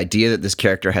just the idea that this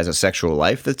character has a sexual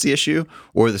life that's the issue,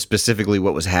 or specifically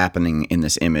what was happening in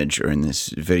this image or in this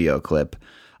video clip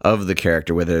of the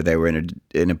character, whether they were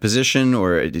in a position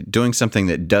or doing something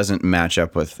that doesn't match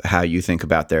up with how you think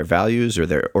about their values or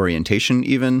their orientation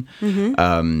even.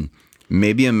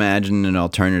 Maybe imagine an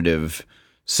alternative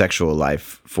sexual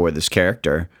life for this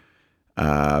character.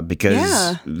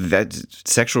 Because that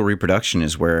sexual reproduction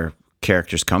is where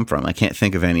characters come from. I can't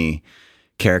think of any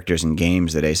characters in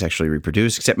games that asexually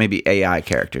reproduce, except maybe AI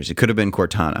characters. It could have been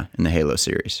Cortana in the Halo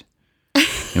series,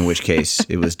 in which case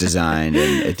it was designed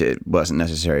and it wasn't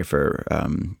necessary for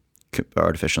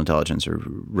artificial intelligence or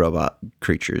robot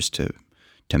creatures to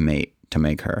mate to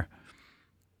make her.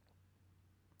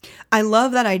 I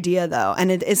love that idea though,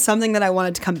 and it is something that I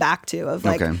wanted to come back to. Of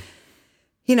like,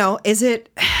 you know, is it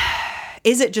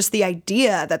just the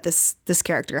idea that this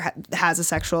character has a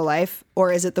sexual life,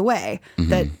 or is it the way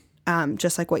that,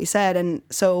 just like what you said? And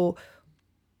so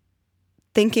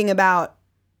thinking about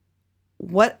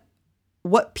what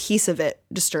piece of it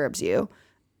disturbs you,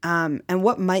 and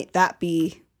what might that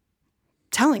be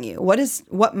telling you? What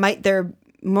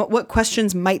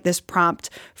questions might this prompt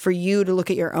for you to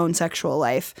look at your own sexual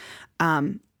life?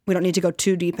 We don't need to go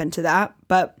too deep into that,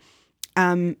 but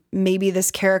maybe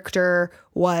this character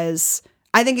was,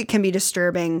 I think it can be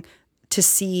disturbing to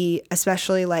see,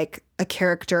 especially like a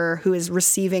character who is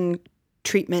receiving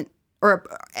treatment or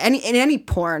in any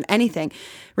porn, anything,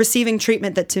 receiving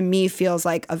treatment that to me feels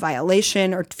like a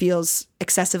violation or feels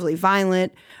excessively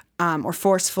violent, or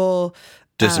forceful.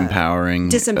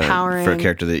 Disempowering for a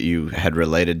character that you had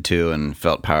related to and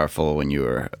felt powerful when you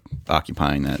were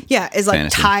occupying that. Yeah, is like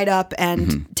fantasy. tied up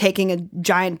and taking a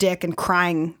giant dick and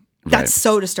crying. That's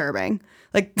so disturbing.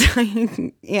 Like,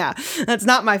 yeah, that's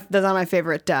not my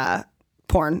favorite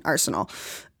porn arsenal.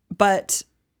 But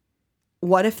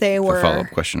what if they were? A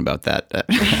follow-up question about that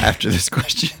after this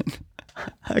question.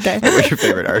 Okay, what your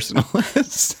favorite arsenal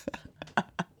is?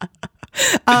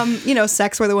 You know,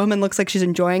 sex where the woman looks like she's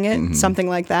enjoying it, something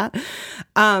like that.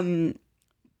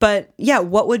 But yeah,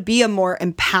 what would be a more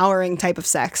empowering type of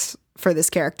sex for this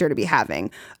character to be having?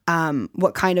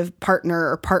 What kind of partner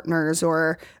or partners,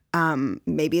 or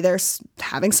maybe they're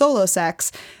having solo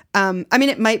sex. I mean,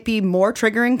 it might be more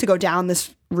triggering to go down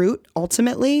this route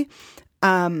ultimately.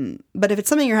 But if it's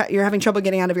something you're having trouble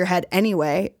getting out of your head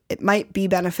anyway, it might be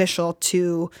beneficial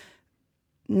to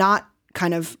not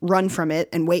kind of run from it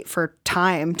and wait for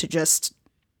time to just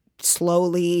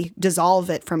slowly dissolve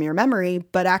it from your memory,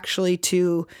 but actually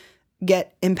to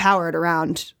get empowered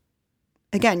around,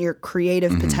 again, your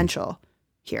creative potential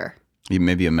here. You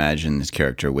maybe imagine this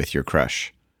character with your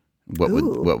crush. What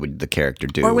would the character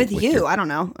do? Or with you? I don't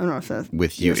know. I don't know if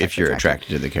with you, if you're attracted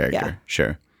to the character. Yeah.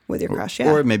 Sure. With your crush, yeah.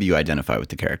 Or maybe you identify with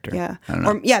the character. Yeah. I don't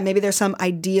know. Or maybe there's some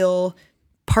ideal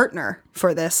partner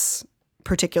for this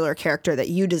particular character that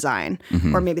you design,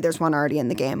 or maybe there's one already in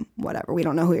the game. Whatever. We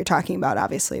don't know who you're talking about,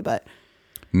 obviously, but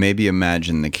maybe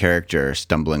imagine the character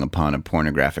stumbling upon a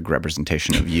pornographic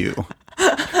representation of you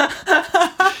that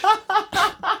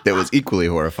was equally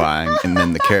horrifying, and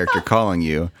then the character calling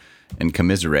you and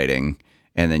commiserating,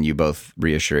 and then you both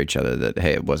reassure each other that,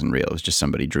 hey, it wasn't real. It was just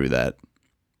somebody drew that.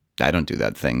 I don't do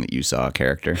that thing that you saw a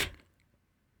character.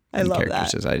 I love that.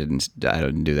 Says, I didn't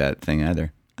do that thing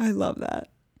either. I love that.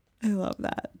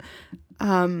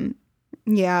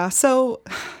 Yeah. So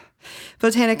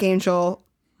Botanic Angel,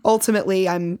 ultimately,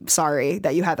 I'm sorry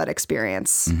that you had that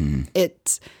experience.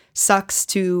 It sucks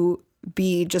to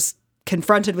be just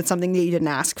confronted with something that you didn't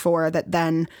ask for that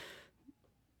then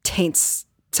taints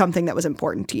something that was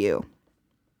important to you.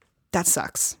 That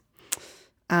sucks.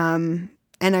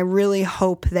 And I really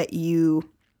hope that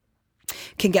you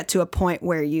can get to a point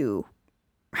where you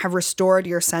have restored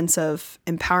your sense of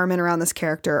empowerment around this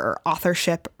character or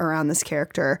authorship around this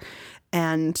character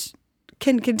and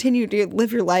can continue to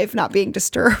live your life not being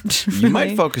disturbed. You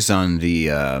might focus on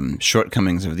the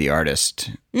shortcomings of the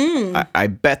artist. I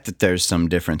bet that there's some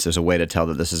difference. There's a way to tell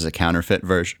that this is a counterfeit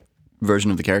version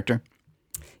of the character.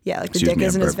 Yeah, like the dick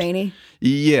isn't as veiny.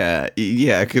 Yeah,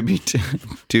 it could be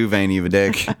too veiny of a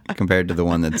dick compared to the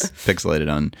one that's pixelated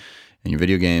in your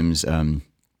video games.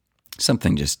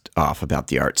 Something just off about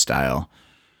the art style.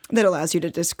 That allows you to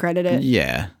discredit it.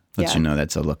 Yeah. Lets Yeah. you know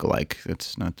that's a lookalike.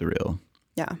 That's not the real.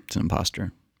 Yeah. It's an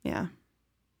imposter. Yeah.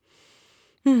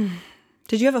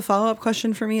 Did you have a follow-up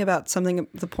question for me about something,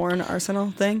 the porn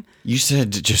arsenal thing? You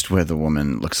said just where the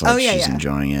woman looks like she's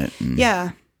enjoying it. And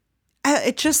Yeah.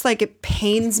 It just like, it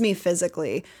pains me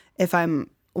physically if I'm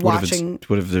watching.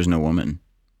 What if there's no woman?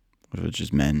 What if it's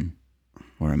just men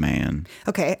or a man?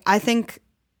 Okay. I think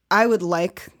I would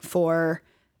like for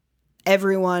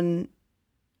everyone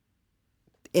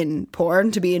in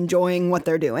porn to be enjoying what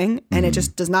they're doing. And it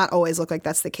just does not always look like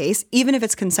that's the case, even if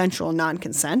it's consensual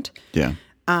non-consent. Yeah.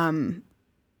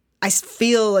 I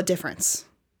feel a difference.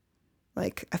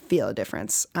 Like, I feel a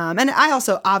difference. And I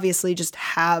also obviously just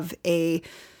have a,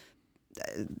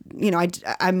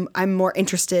 I'm more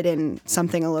interested in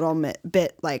something a little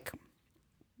bit like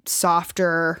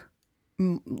softer,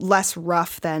 less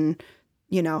rough than,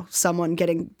 someone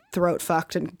getting throat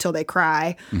fucked until they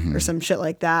cry or some shit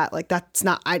like that. Like, that's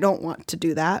not, I don't want to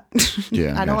do that.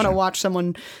 Yeah. I don't want to watch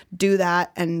someone do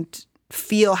that and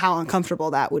feel how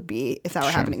uncomfortable that would be if that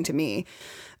were happening to me.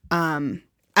 I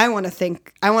want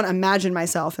to imagine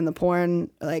myself in the porn,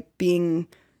 like being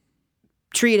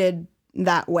treated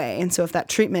that way. And so if that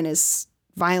treatment is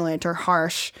violent or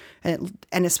harsh, and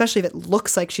especially if it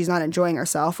looks like she's not enjoying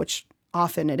herself, which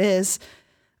often it is,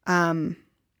 that's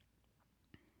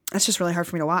just really hard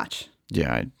for me to watch.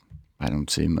 Yeah. I don't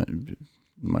see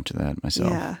much of that myself.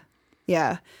 Yeah.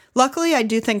 Yeah. Luckily, I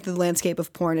do think the landscape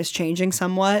of porn is changing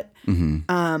somewhat.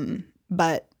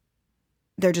 But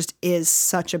there just is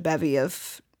such a bevy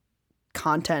of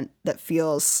content that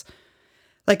feels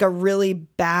like a really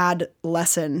bad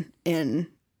lesson in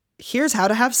here's how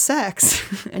to have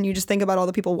sex. And you just think about all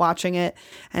the people watching it.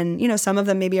 And, some of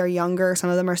them maybe are younger. Some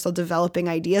of them are still developing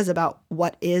ideas about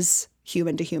what is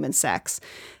human to human sex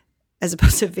as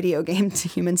opposed to video game to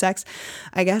human sex,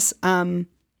 I guess. And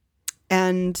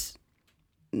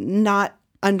not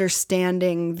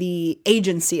understanding the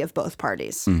agency of both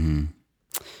parties.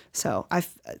 So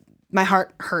my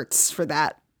heart hurts for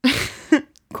that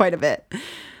quite a bit.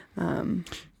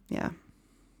 Yeah.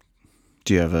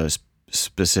 Do you have a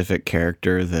specific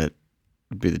character that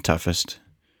would be the toughest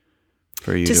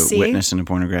for you to witness in a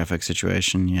pornographic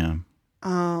situation? Yeah.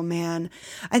 Oh man,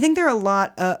 I think there are a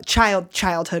lot of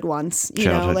childhood ones.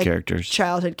 Childhood characters.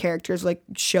 Childhood characters, like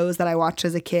shows that I watched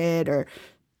as a kid, or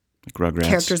like Rugrats.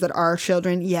 Characters that are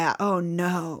children. Yeah. Oh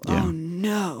no. Yeah. Oh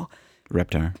no.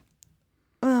 Reptar.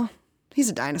 Well, he's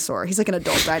a dinosaur. He's like an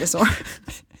adult dinosaur.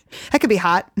 That could be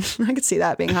hot. I could see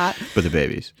that being hot. But the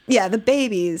babies. Yeah, the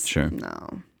babies. Sure.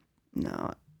 No.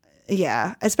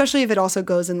 Yeah, especially if it also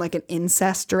goes in like an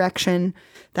incest direction.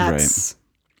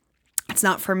 It's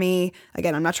not for me.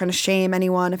 Again, I'm not trying to shame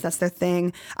anyone if that's their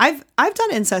thing. I've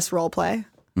done incest role play.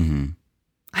 I don't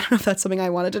know if that's something I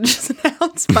wanted to just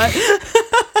announce, but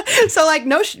so like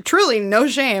truly no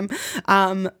shame.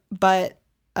 But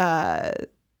yeah,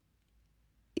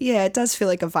 it does feel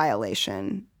like a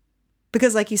violation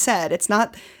because, like you said, it's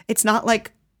not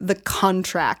like the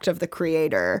contract of the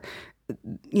creator,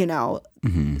 and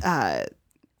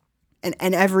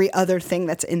every other thing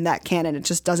that's in that canon. It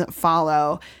just doesn't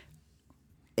follow.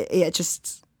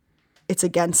 It's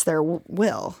against their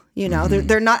will.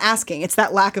 They're not asking. It's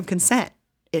that lack of consent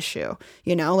issue.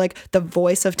 Like the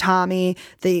voice of Tommy,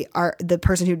 the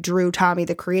person who drew Tommy,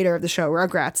 the creator of the show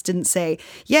Rugrats, didn't say,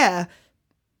 yeah,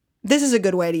 this is a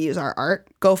good way to use our art.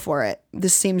 Go for it.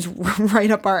 This seems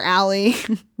right up our alley,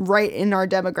 right in our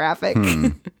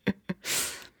demographic.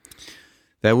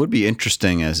 That would be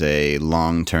interesting as a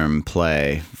long-term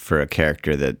play for a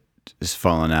character that has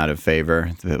fallen out of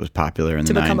favor, that was popular in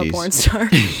the 90s. To become a porn star.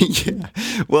 Yeah.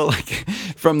 Well, like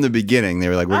from the beginning, they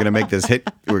were like, we're going to make this hit.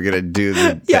 We're going to do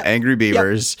the Angry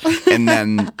Beavers. Yep. And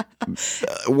then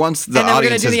once the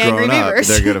audience has grown up,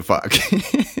 they're going to fuck.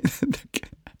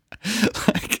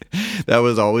 Like, that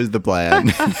was always the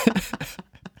plan.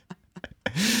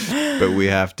 But we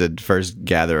have to first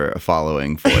gather a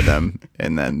following for them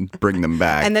and then bring them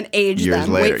back. And then age years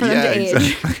them. later. Wait for them to age.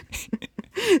 Exactly.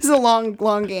 This is a long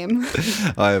game.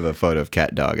 I have a photo of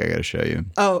Cat Dog I got to show you.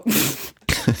 Oh.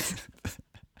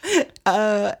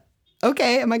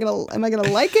 Okay. Am I gonna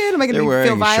like it? Am I gonna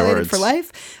feel violated for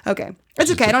life? Okay.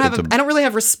 It's okay. I don't really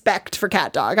have respect for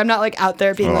Cat Dog. I'm not like out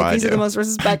there being these are the most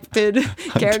respected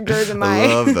characters in my. I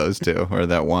love those two, or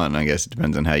that one. I guess it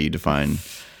depends on how you define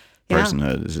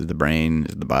personhood. Is it the brain?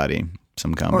 Is it the body?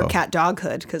 Some combo. Or cat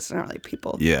doghood, because they're not like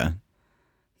people. Yeah.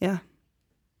 Yeah.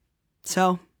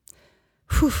 So,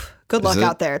 good luck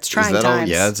out there. It's trying times.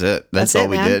 Yeah, that's it. That's all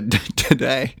we did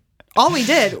today. all we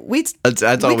did.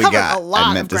 That's all we covered got. a lot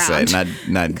I meant of to say, ground.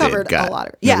 not covered did, got. a lot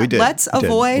of No, we did. Let's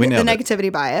avoid We the nailed it.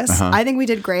 negativity bias. Uh-huh. I think we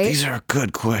did great. These are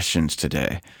good questions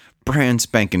today. Brand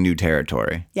spanking new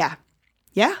territory. Yeah.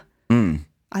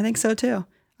 I think so too.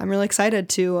 I'm really excited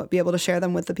to be able to share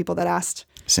them with the people that asked.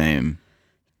 Same.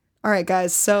 All right,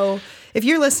 guys. So if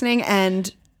you're listening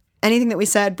and anything that we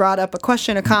said brought up a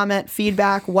question, a comment,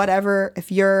 feedback, whatever,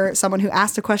 if you're someone who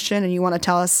asked a question and you want to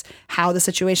tell us how the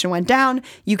situation went down,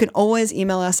 you can always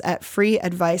email us at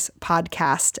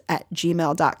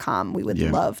freeadvicepodcast@gmail.com. We would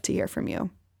love to hear from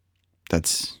you.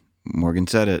 That's Morgan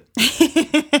said it.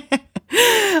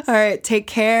 All right. Take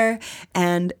care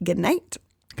and good night.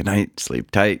 Good night. Sleep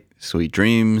tight. Sweet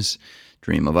dreams.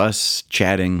 Dream of us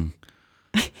chatting,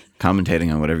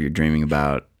 commentating on whatever you're dreaming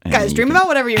about. And Guys, dream about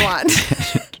whatever you want.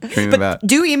 Dream about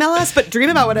Do email us, but dream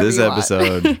about whatever this you want.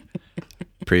 episode,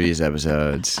 previous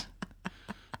episodes,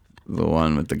 the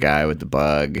one with the guy with the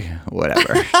bug,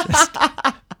 whatever. Just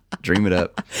dream it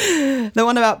up. The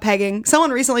one about pegging.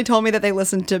 Someone recently told me that they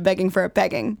listened to Begging for a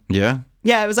Pegging. Yeah.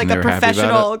 Yeah, it was like And a they were happy about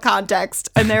professional context.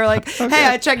 And they were like, hey,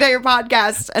 I checked out your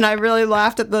podcast and I really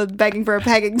laughed at the Begging for a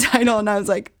Pegging title. And I was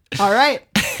like, all right.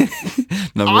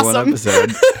 Number Awesome. one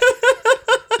episode.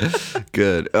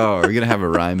 Good. Oh, are we going to have a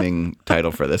rhyming title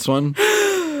for this one?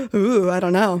 Ooh, I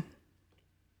don't know.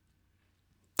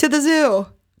 To the zoo.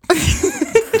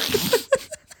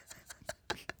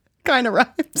 Kind of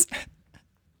rhymes.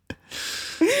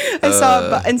 I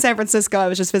saw in San Francisco, I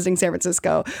was just visiting San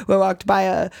Francisco. We walked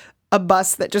by a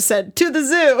bus that just said, to the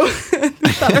zoo. I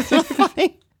thought it was really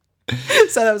funny.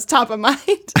 So that was top of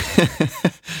mind.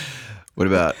 What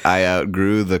about I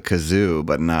outgrew the kazoo,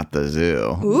 but not the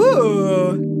zoo?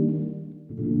 Ooh.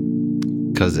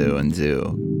 Kazoo and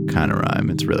zoo kind of rhyme.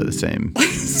 It's really the same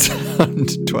sound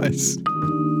twice.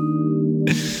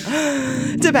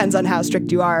 Depends on how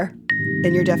strict you are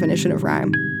in your definition of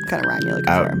rhyme. What kind of rhyme you're looking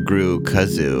for. Outgrew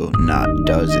kazoo, not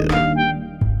dazoo.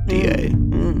 D-A.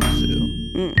 Zoo.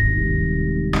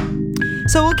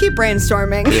 So we'll keep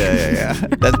brainstorming. Yeah.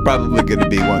 That's probably going to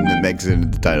be one that makes it into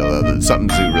the title of it. Something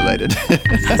zoo related.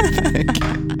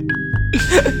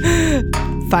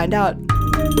 Find out.